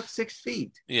he's about 6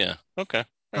 feet. Yeah. Okay.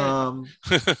 Of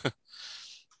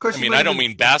course, I mean, I don't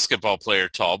mean basketball player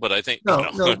tall, but I think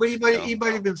no, but he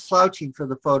might have been slouching for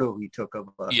the photo he took of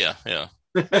us. Yeah.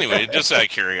 Anyway, just out of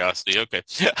curiosity. Okay.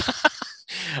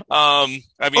 I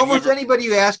mean, almost anybody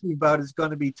you ask me about is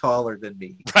going to be taller than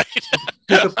me. Right.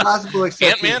 With a possible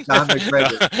exception Ant-Man? of Don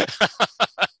McGregor.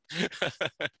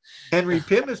 Henry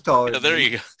Pym is taller. There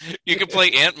you go. You can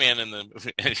play Ant-Man in the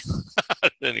movie.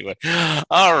 Anyway,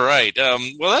 all right.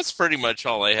 Well, that's pretty much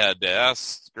all I had to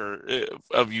ask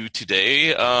of you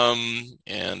today.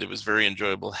 And it was very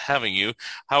enjoyable having you.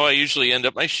 How I usually end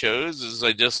up my shows is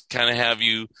I just kind of have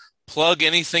you plug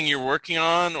anything you're working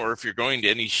on, or if you're going to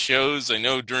any shows. I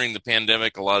know during the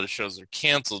pandemic a lot of shows are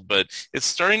canceled, but it's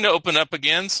starting to open up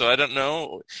again, so I don't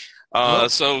know.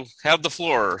 So have the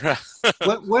floor.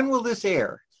 When will this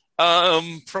air?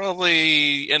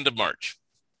 Probably end of March.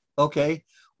 Okay.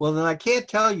 Well, then I can't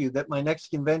tell you that my next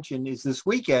convention is this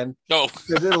weekend. No.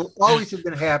 Because it'll always have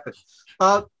been happen.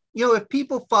 If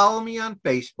people follow me on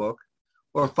Facebook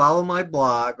or follow my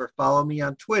blog or follow me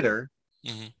on Twitter,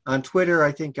 on Twitter,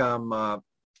 I think I'm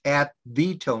at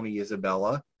the Tony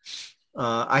Isabella.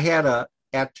 I had a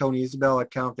at Tony Isabella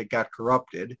account that got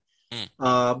corrupted.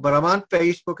 But I'm on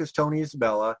Facebook as Tony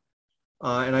Isabella,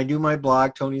 and I do my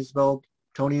blog, Tony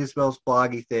Isabell's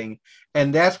bloggy thing,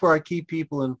 and that's where I keep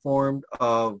people informed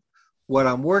of what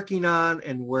I'm working on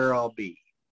and where I'll be.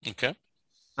 Okay.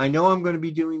 I know I'm going to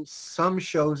be doing some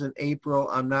shows in April.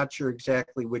 I'm not sure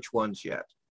exactly which ones yet.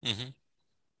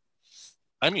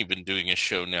 I'm even doing a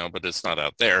show now, but it's not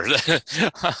out there.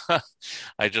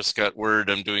 I just got word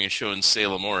I'm doing a show in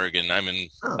Salem, Oregon. I'm in,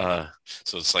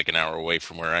 so it's like an hour away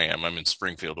from where I am. I'm in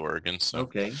Springfield, Oregon. So,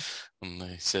 okay. And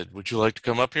they said, would you like to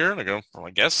come up here? And I go, well,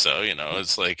 I guess so.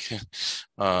 It's like,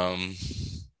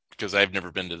 because I've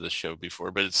never been to this show before,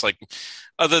 but it's like,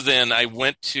 other than I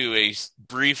went to a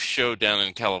brief show down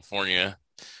in California.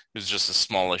 It was just the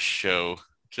smallest show.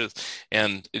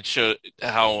 And it showed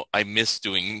how I miss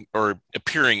doing or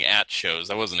appearing at shows.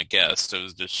 I wasn't a guest. I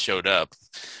was just showed up.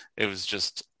 It was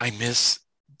just, I miss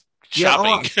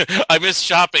shopping. I miss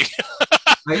shopping.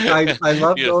 I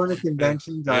love going to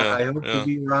conventions. I hope to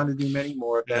be around to do many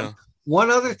more of them.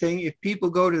 one other thing, if people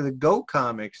go to the Go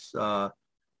Comics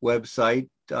website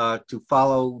to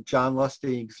follow John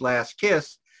Lustig's Last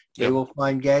Kiss, they will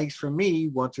find gags from me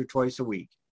once or twice a week.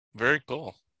 Very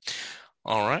cool.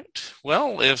 All right.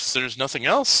 Well, if there's nothing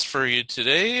else for you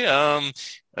today,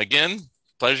 again,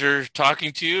 pleasure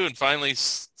talking to you and finally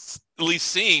at least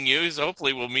seeing you. So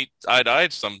hopefully we'll meet eye to eye,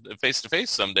 face to face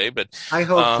someday. But I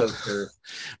hope so, sir.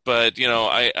 But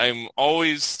I'm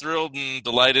always thrilled and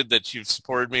delighted that you've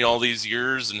supported me all these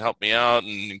years and helped me out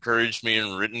and encouraged me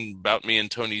and written about me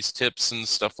and Tony's tips and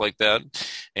stuff like that.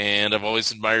 And I've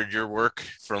always admired your work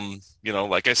from,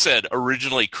 like I said,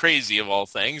 originally Crazy of all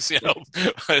things,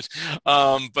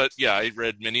 but yeah, I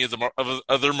read many of the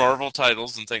other Marvel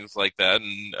titles and things like that,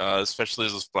 and especially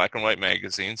those black and white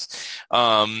magazines.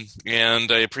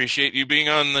 And I appreciate you being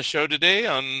on the show today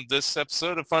on this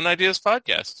episode of Fun Ideas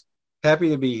Podcast. Happy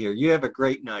to be here. You have a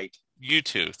great night. You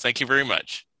too. Thank you very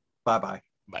much. Bye-bye.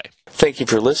 Bye. Thank you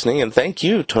for listening, and thank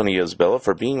you, Tony Isabella,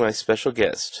 for being my special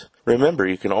guest. Remember,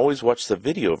 you can always watch the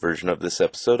video version of this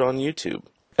episode on YouTube.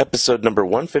 Episode number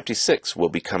 156 will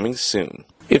be coming soon.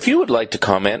 If you would like to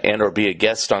comment and or be a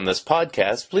guest on this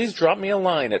podcast, please drop me a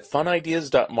line at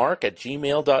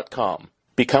funideas.mark@gmail.com.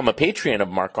 Become a Patreon of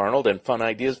Mark Arnold and Fun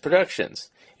Ideas Productions.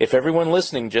 If everyone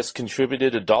listening just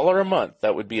contributed $1 a month,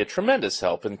 that would be a tremendous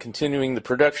help in continuing the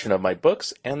production of my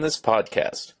books and this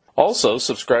podcast. Also,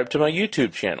 subscribe to my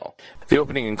YouTube channel. The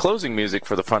opening and closing music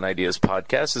for the Fun Ideas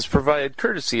Podcast is provided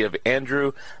courtesy of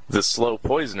Andrew the Slow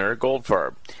Poisoner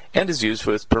Goldfarb and is used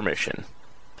with permission.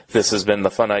 This has been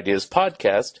the Fun Ideas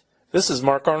Podcast. This is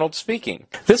Mark Arnold speaking.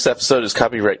 This episode is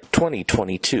copyright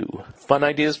 2022. Fun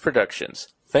Ideas Productions.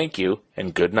 Thank you,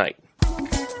 and good night.